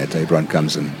locals and that. Everyone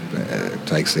comes and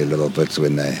takes their little bits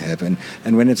when they have. And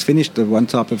when it's finished, the one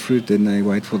type of fruit, then they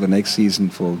wait for the next season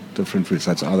for different fruits.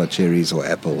 That's either cherries or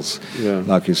apples,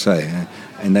 like you say.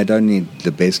 And they don't need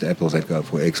the best apples that go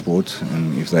for export.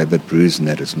 And if they're a bit bruised and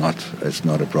that, it's not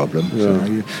a problem. So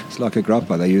it's like a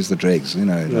grappa. They use the dregs,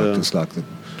 just like the...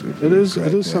 It is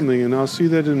something, and I see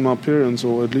that in my parents,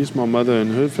 or at least my mother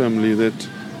and her family, that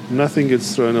nothing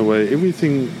gets thrown away.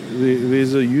 Everything,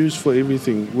 there's a use for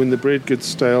everything. When the bread gets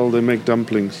stale, they make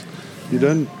dumplings. You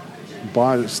don't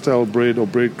buy stale bread or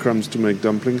breadcrumbs to make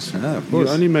dumplings. You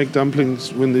only make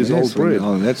dumplings when there's old bread.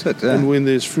 That's it. And when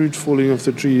there's fruit falling off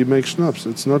the tree, you make schnapps.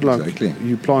 It's not like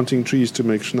you planting trees to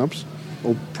make schnapps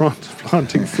or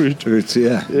planting fruit. Fruits,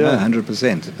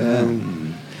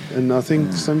 100%. And I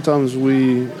think sometimes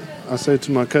I say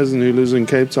to my cousin who lives in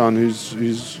Cape Town, who's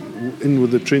in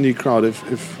with the trendy crowd,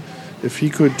 if he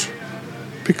could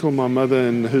pickle my mother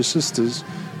and her sisters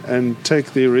and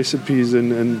take their recipes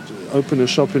and open a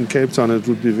shop in Cape Town, it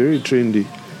would be very trendy.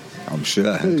 I'm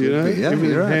sure.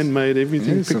 Everything handmade,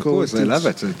 everything pickled. Of course, they love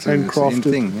it. It's handcrafted.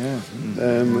 Thing,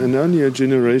 and only a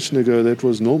generation ago, that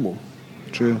was normal.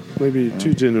 True. Maybe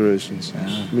 2 generations.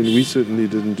 I mean, we certainly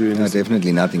didn't do anything. No,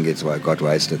 definitely nothing got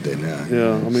wasted then. I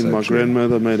mean, my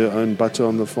grandmother made her own butter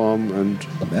on the farm, and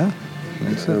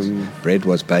bread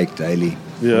was baked daily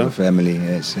for the family.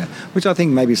 Yes, which I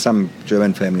think maybe some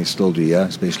German families still do.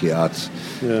 Especially out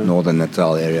northern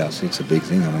Natal areas. It's a big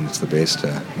thing. I mean, it's the best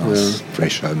nice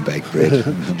fresh home baked bread.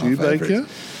 Do you bake here?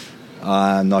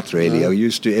 Not really. I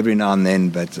used to every now and then,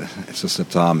 but it's just a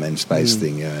time and space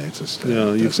thing. It's just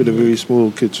you've got a very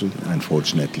small kitchen.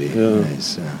 Unfortunately,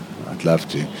 yes. I'd love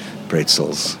to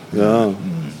pretzels.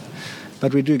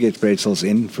 But we do get pretzels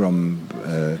in from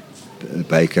a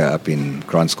baker up in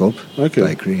Kranskop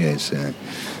Bakery,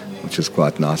 which is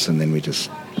quite nice. And then we just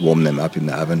warm them up in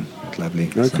the oven. It's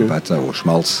lovely. Some butter or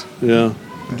schmaltz. Yeah.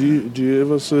 Do you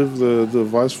ever serve the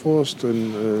Weisswurst?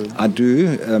 I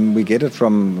do. We get it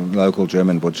from local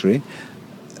German butchery,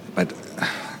 but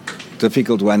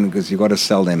difficult one because you got to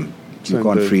sell them. You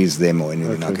can't freeze them or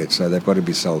anything like that, so they've got to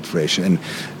be sold fresh. And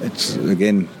it's,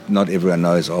 again, not everyone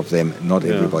knows of them, not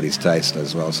everybody's taste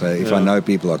as well. So if I know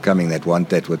people are coming that want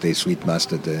that with their sweet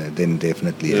mustard, then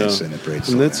definitely yes, and a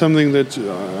pretzel. And that's something that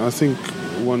I think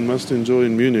one must enjoy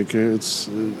in Munich. It's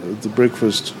the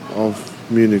breakfast of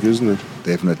Munich, isn't it?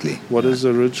 Definitely. What is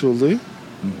the ritual there?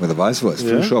 With a Weisswurst,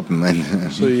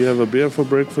 Frühschoppen. So you have a beer for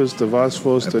breakfast, a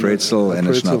Weisswurst, a pretzel and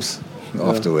a schnapps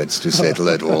afterwards to settle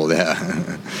it all there.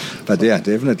 But yeah,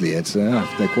 definitely. It's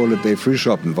they call it their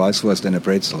Frühschoppen, and Weißwurst and a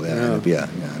pretzel. And a beer.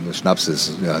 Yeah, and the Schnaps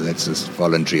is that's just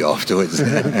voluntary afterwards.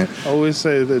 I always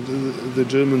say that the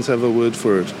Germans have a word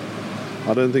for it.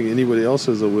 I don't think anybody else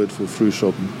has a word for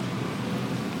Frühschoppen.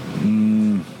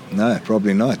 No,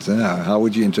 probably not. How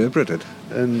would you interpret it?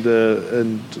 And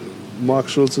Mark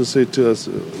Schulze said to us,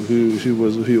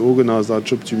 who organised our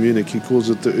trip to Munich, he calls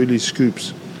it the early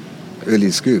scoops.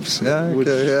 Early scoops,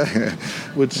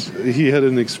 which he had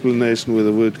an explanation where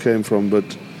the word came from,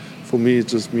 but for me it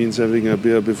just means having a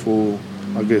beer before,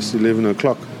 I guess, 11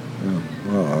 o'clock.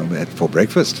 Well, for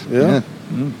breakfast. Yeah.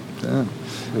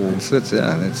 That's it.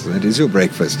 Yeah, that is your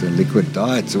breakfast, a liquid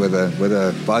diet with a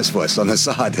Weißwurst on the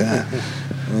side.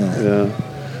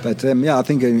 But I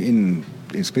think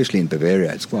especially in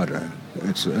Bavaria, it's quite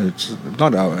it's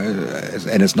not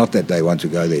and it's not that they want to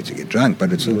go there to get drunk,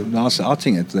 but it's a nice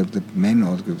outing. The men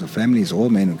or the families, all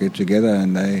men, will get together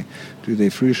and they do their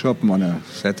Frühschoppen on a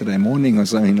Saturday morning or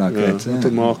something like that. At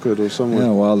the market or somewhere.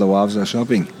 Yeah, while the wives are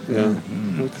shopping.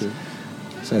 Okay.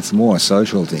 So it's more a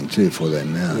social thing too for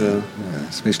them now.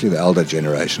 Especially the elder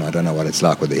generation. I don't know what it's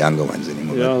like with the younger ones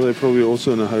anymore. Yeah, they're probably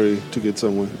also in a hurry to get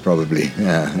somewhere. Probably,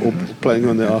 yeah. Or playing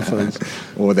on their iPhones.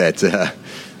 Or that.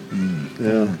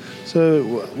 Yeah. So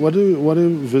what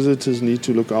do visitors need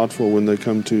to look out for when they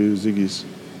come to Ziggy's?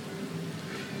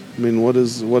 I mean, what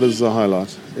is the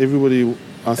highlight? Everybody,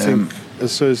 I think,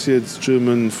 associates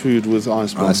German food with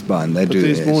Eisbein. Eisbein, they do.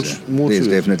 There's more there's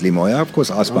to it. Definitely more. Yeah, of course,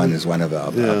 Eisbein is one of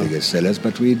our biggest sellers,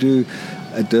 but we do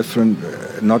a different,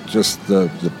 not just the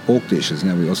pork dishes.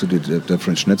 We also do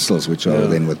different schnitzels, which are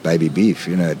then with baby beef.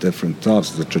 Different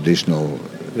types. The traditional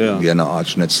Vienna Art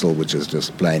Schnitzel, which is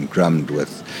just plain crumbed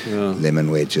with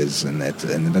lemon wedges and that.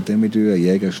 But then we do a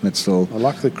Jäger Schnitzel. I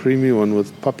like the creamy one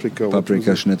with paprika.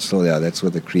 Paprika Schnitzel, that's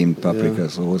with the creamed paprika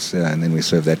sauce. And then we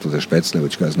serve that with a spätzle,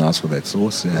 which goes nice with that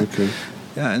sauce. Okay.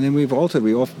 Yeah, and then we've altered.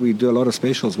 We do a lot of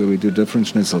specials where we do different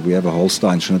schnitzel. We have a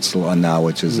Holstein Schnitzel on now,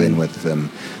 which is then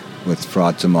with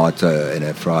fried tomato and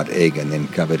a fried egg, and then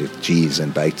covered with cheese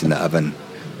and baked in the oven.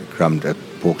 Crumbed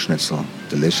pork schnitzel,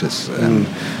 delicious.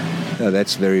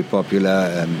 That's very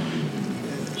popular.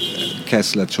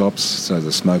 Kassler chops, so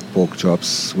the smoked pork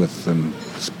chops with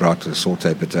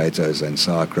sauteed potatoes and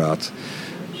sauerkraut,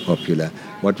 popular.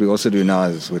 What we also do now,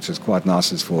 which is quite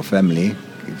nice, is for a family.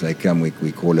 If they come,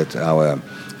 we call it our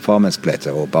farmer's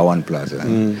platter or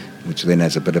Bauernplatte, which then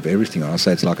has a bit of everything. I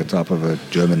say it's like a type of a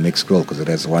German mixed grill because it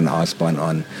has one Eisbein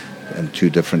on and two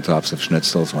different types of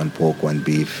schnitzels, one pork, one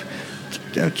beef,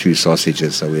 two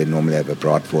sausages. So we normally have a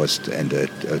bratwurst and a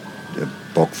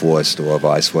bockwurst or a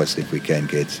Weißwurst if we can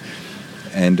get,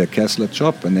 and a Kassler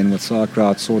chop, and then with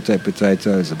sauerkraut, sauteed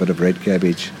potatoes, a bit of red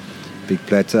cabbage, big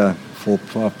platter,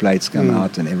 4-5 plates come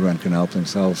out, and everyone can help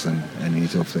themselves and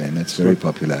eat off there, and that's very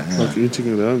popular. Like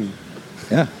eating at home.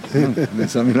 Yeah,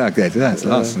 something like that. Yeah, it's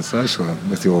nice and social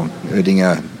with your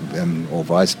Oettinger or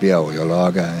Weissbier or your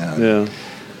lager.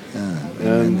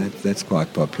 And that's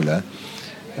quite popular.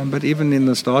 But even in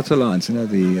the starter lines,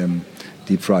 the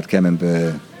deep fried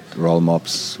camembert, roll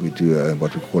mops, we do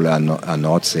what we call our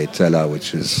Nordsee Teller,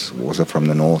 which is also from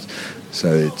the north.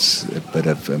 So it's a bit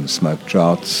of smoked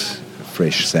trout,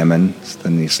 fresh salmon,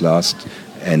 thinly sliced,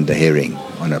 and a herring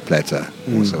on a platter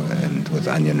also, and with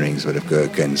onion rings, bit of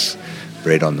gherkins,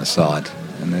 bread on the side.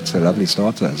 And that's a lovely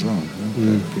starter as well.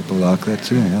 People like that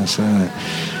too.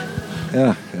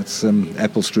 It's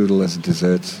apple strudel as a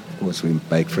dessert. Of course, we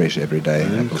bake fresh every day.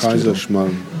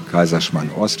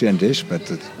 Kaiserschmarrn, Austrian dish, but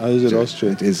is it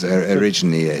Austrian? It is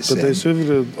originally, yes. But they serve it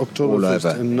at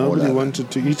Oktoberfest, and nobody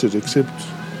wanted to eat it except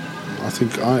I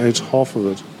think I ate half of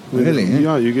it. Really?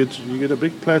 Yeah, you get a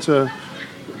big platter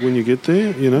when you get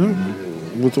there,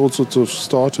 with all sorts of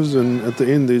starters, and at the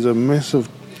end there's a massive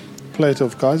plate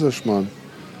of Kaiserschmarrn.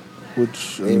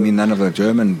 Which you mean none of the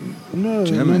Germans?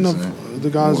 None of the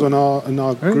guys in our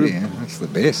group. Really? That's the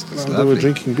best. It's they were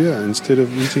drinking beer instead of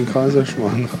eating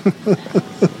Kaiserschmarrn.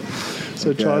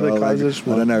 So try the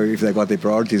Kaiserschmarrn. I don't know if they got their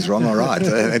priorities wrong or right.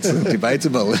 That's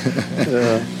debatable.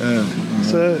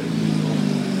 So,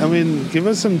 I mean, give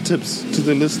us some tips to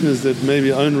the listeners that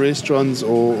maybe own restaurants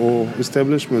or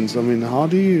establishments. I mean, how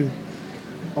do you...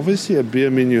 Obviously, a beer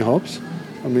menu helps.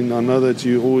 I mean, I know that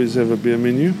you always have a beer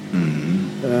menu.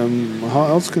 How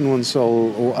else can one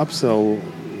sell or upsell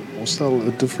or sell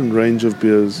a different range of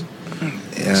beers?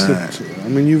 Except, I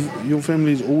mean, your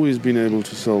family's always been able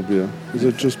to sell beer. Is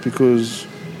it just because,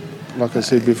 like I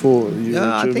said before,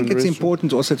 I think it's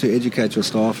important also to educate your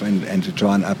staff and to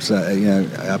try and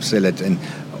upsell it. And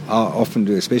often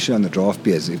do, especially on the draft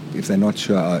beers, if they're not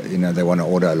sure, they want to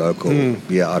order a local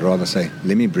beer, I'd rather say,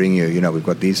 let me bring you, we've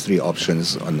got these 3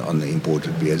 options on the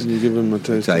imported beers. You give them a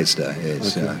taster.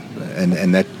 Yes. Okay.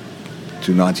 And that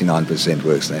to 99%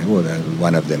 works.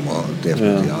 One of them will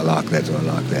definitely, I like that or I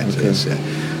like that. Okay. Yes,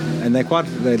 and they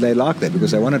like that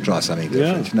because they want to try something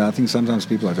different. Yeah. I think sometimes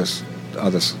people are just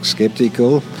either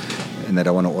skeptical and they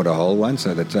don't want to order a whole one,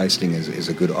 so the tasting is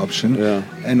a good option. Yeah.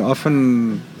 And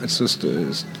often it's just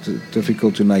it's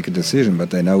difficult to make a decision,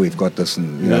 but they know we've got this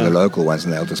and the local ones,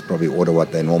 and they'll just probably order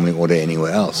what they normally order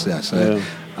anywhere else. Yeah. So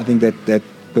I think that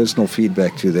personal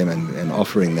feedback to them and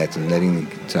offering that and letting them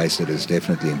taste it is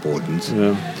definitely important.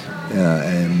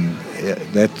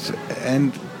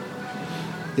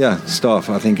 Staff.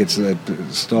 I think it's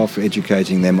staff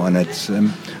educating them on it,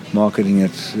 marketing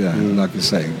it. Like you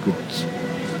say, good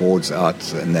boards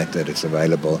out and that it's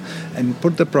available, and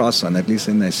put the price on. At least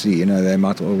then they see. They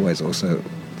might always also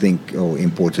think,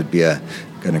 imported beer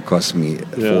going to cost me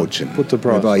a fortune. Put the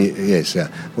price.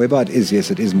 Whereby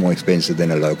it is more expensive than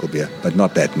a local beer, but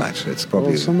not that much. It's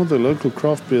probably some of the local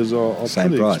craft beers are same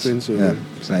pretty price. expensive. Yeah,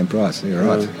 same price. You're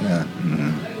right. Yeah.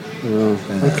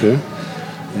 Mm-hmm. Okay.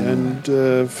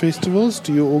 And festivals?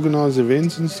 Do you organise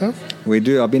events and stuff? We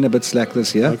do. I've been a bit slack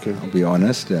this year. Okay. I'll be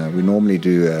honest. We normally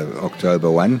do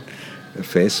October 1 a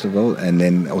festival, and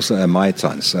then also a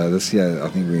Maitan. So this year I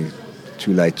think we're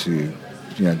too late to.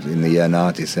 In the year now,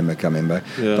 December coming back.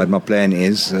 Yeah. But my plan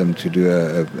is to do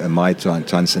a Mai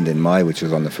Tansen in Mai, which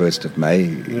is on the 1st of May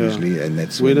usually, and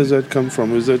that's. Where does that come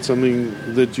from? Is that something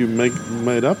that you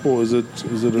made up, or is it?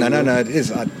 No. It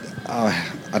is.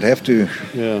 I'd have to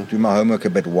do my homework a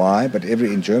bit. Why? But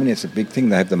in Germany, it's a big thing.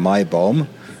 They have the Maibaum,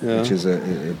 which is a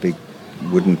big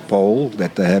wooden pole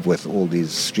that they have with all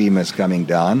these streamers coming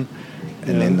down.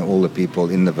 And then all the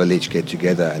people in the village get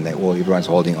together, and everyone's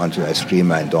holding onto a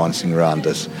streamer and dancing around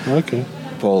this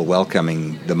pole,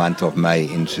 welcoming the month of May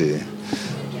into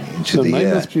the May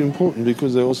year. Must be important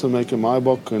because they also make a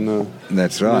Maibok and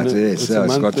that's right. Yes, so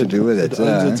it's got to do with it. It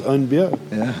owns its own beer.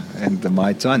 Yeah, and the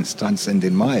Mai Tansen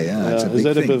in Mai. It's a big is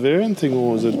that thing. A Bavarian thing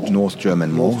or is it North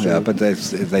German more? North German. But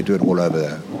they do it all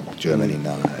over Germany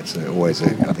now. It's always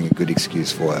I think a good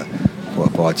excuse for a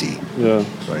party. Yeah.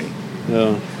 Sorry.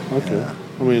 Yeah. Okay. Yeah.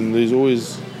 I mean, there's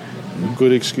always a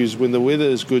good excuse. When the weather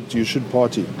is good, you should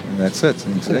party. That's it,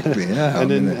 exactly, yeah.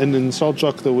 and in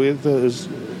Saltjak, the weather is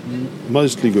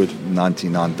mostly good.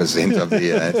 99% of the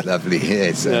year. It's lovely.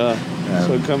 Yeah,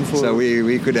 so come for... So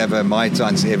we could have a Mai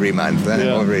Tans every month,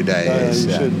 every day.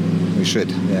 We should.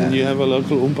 Yeah. And you have a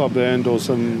local Oompa band or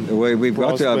some we've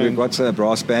got a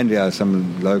brass band,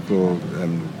 some local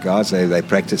guys. They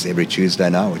practice every Tuesday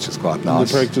now, which is quite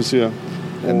nice. They practice here?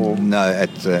 No,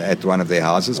 at one of their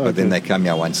houses, but then they come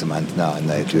here once a month now, and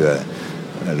they do a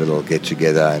little get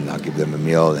together, and I'll give them a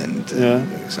meal and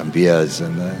some beers,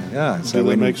 and So do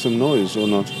they make some noise or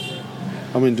not?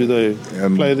 I mean, do they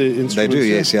play the instruments? They do,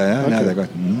 yes, Okay. No, they got.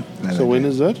 So when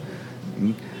is that?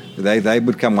 They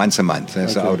would come once a month,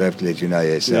 so I would have to let you know.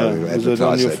 Yes, is it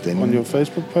on your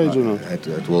Facebook page or not?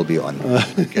 It will be on.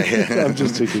 Okay. I'm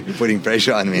just checking. You're putting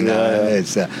pressure on me now.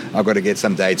 I've got to get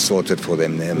some dates sorted for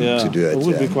them to do it. It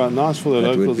would be quite nice for the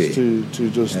locals to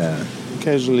just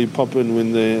casually pop in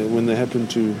when they happen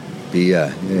to be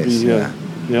here. Yes,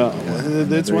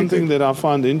 that's one thing that I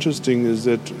find interesting is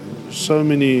that so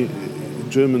many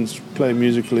Germans play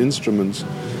musical instruments.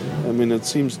 I mean, it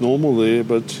seems normal there,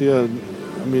 but here.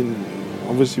 I mean,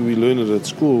 obviously we learn it at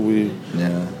school.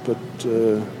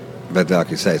 But like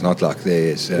you say, it's not like there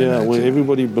is. Where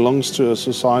everybody belongs to a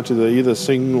society. They either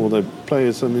sing or they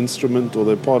play some instrument or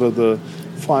they're part of the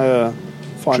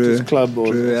fighters club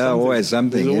or something. Always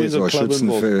something. Always or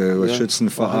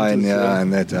Schützenverein,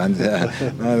 and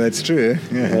that. No, that's true.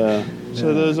 Yeah.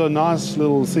 So those are nice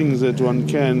little things that one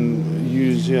can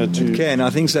use here too. It can, I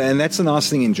think so, and that's a nice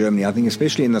thing in Germany. I think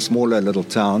especially in the smaller little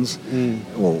towns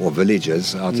or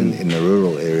villages out in the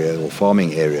rural area or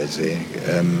farming areas there,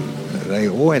 they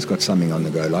always got something on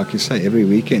the go. Like you say, every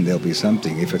weekend there'll be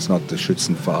something. If it's not the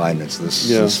Schützenverein, it's the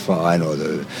Verein or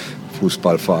the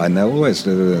Fußballverein.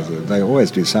 They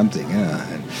always do something. Yeah.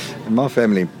 And my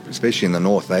family, especially in the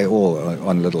north, they all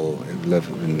live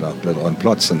on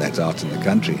plots and that out in the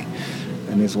country.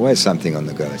 And there's always something on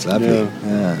the go. It's lovely.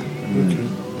 Okay.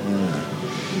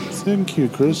 Thank you,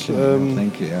 Chris.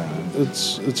 Thank you.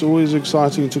 It's always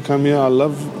exciting to come here. I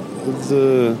love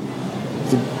the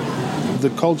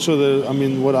culture.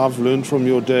 What I've learned from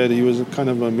your dad. He was a kind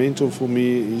of a mentor for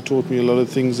me. He taught me a lot of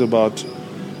things about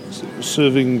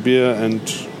serving beer and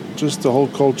just the whole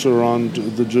culture around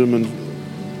the German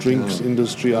drinks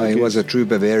industry. I he guess. was a true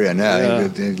Bavarian. Yeah.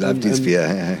 He loved his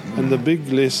beer. And the big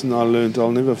lesson I learned,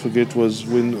 I'll never forget, was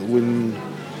when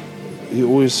he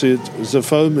always said, "The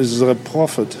foam is a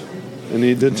profit," and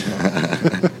he did.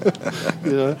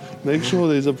 Make sure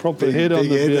there's a proper head on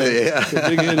the beer. Yeah. The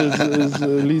big head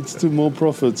leads to more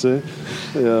profits. Yeah.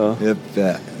 Yep.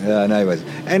 No, it was.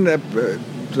 And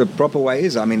the proper way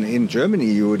is, I mean, in Germany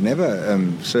you would never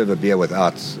serve a beer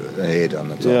without a head on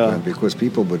the top, because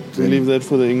people would leave that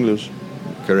for the English.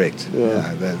 Correct.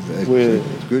 Yeah.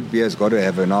 Good beer's got to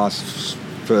have a nice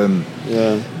firm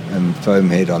foam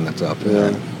head on the top.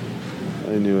 Yeah.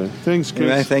 Anyway, thanks, Chris.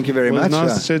 Anyway, thank you very much.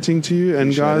 Nice chatting to you.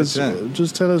 And guys,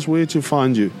 just tell us where to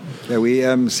find you. Yeah, we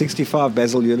 65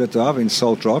 Basil Hewlett Drive in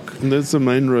Salt Rock. And that's the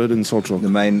main road in Salt Rock. The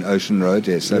main ocean road,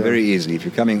 yes. So very easily. If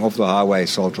you're coming off the highway,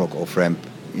 Salt Rock, off-ramp,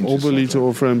 Alberley to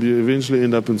off-ramp, you eventually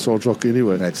end up in Salt Rock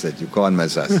anyway. That's it. You can't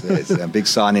miss us. There's a big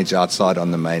signage outside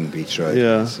on the main beach road.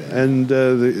 Yeah, and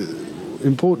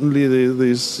importantly,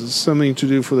 there's something to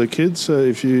do for the kids. So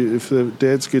if the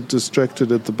dads get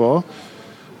distracted at the bar,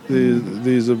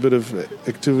 there's a bit of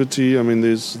activity. I mean,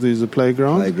 there's a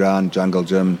playground, jungle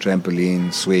gym,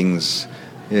 trampoline, swings.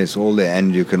 Yes, all there,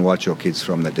 and you can watch your kids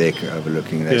from the deck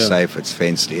overlooking. They're safe. It's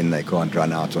fenced in. They can't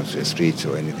run out onto the streets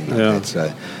or anything like that.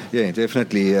 So,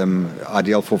 definitely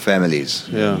ideal for families.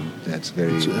 Yeah, that's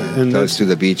very close to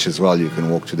the beach as well. You can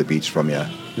walk to the beach from here.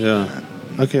 Yeah.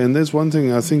 Okay, and there's one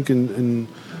thing I think in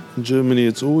Germany,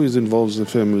 it always involves the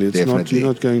family. It's not, you're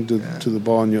not going to the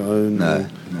bar on your own. No,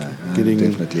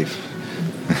 definitely.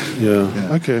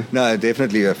 Okay. No,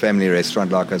 definitely a family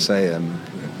restaurant, like I say,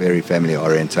 very family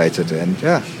orientated, and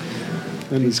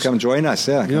please come join us.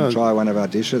 Come try one of our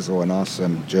dishes or a nice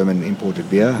German imported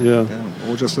beer.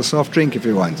 Or just a soft drink if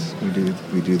you want.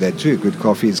 We do that too. Good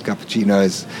coffees,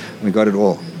 cappuccinos. We got it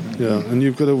all. Yeah, and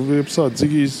you've got a website,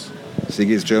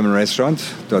 Ziggy's German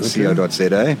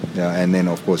Restaurant.co.za, and then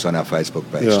of course on our Facebook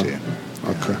page too.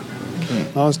 Okay.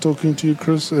 Nice talking to you,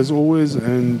 Chris, as always,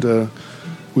 and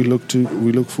we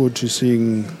look forward to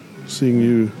seeing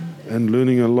you and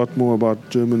learning a lot more about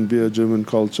German beer, German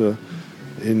culture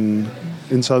in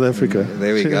South Africa.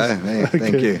 There we go.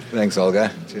 Thank you. Thanks, Olga.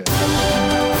 Cheers.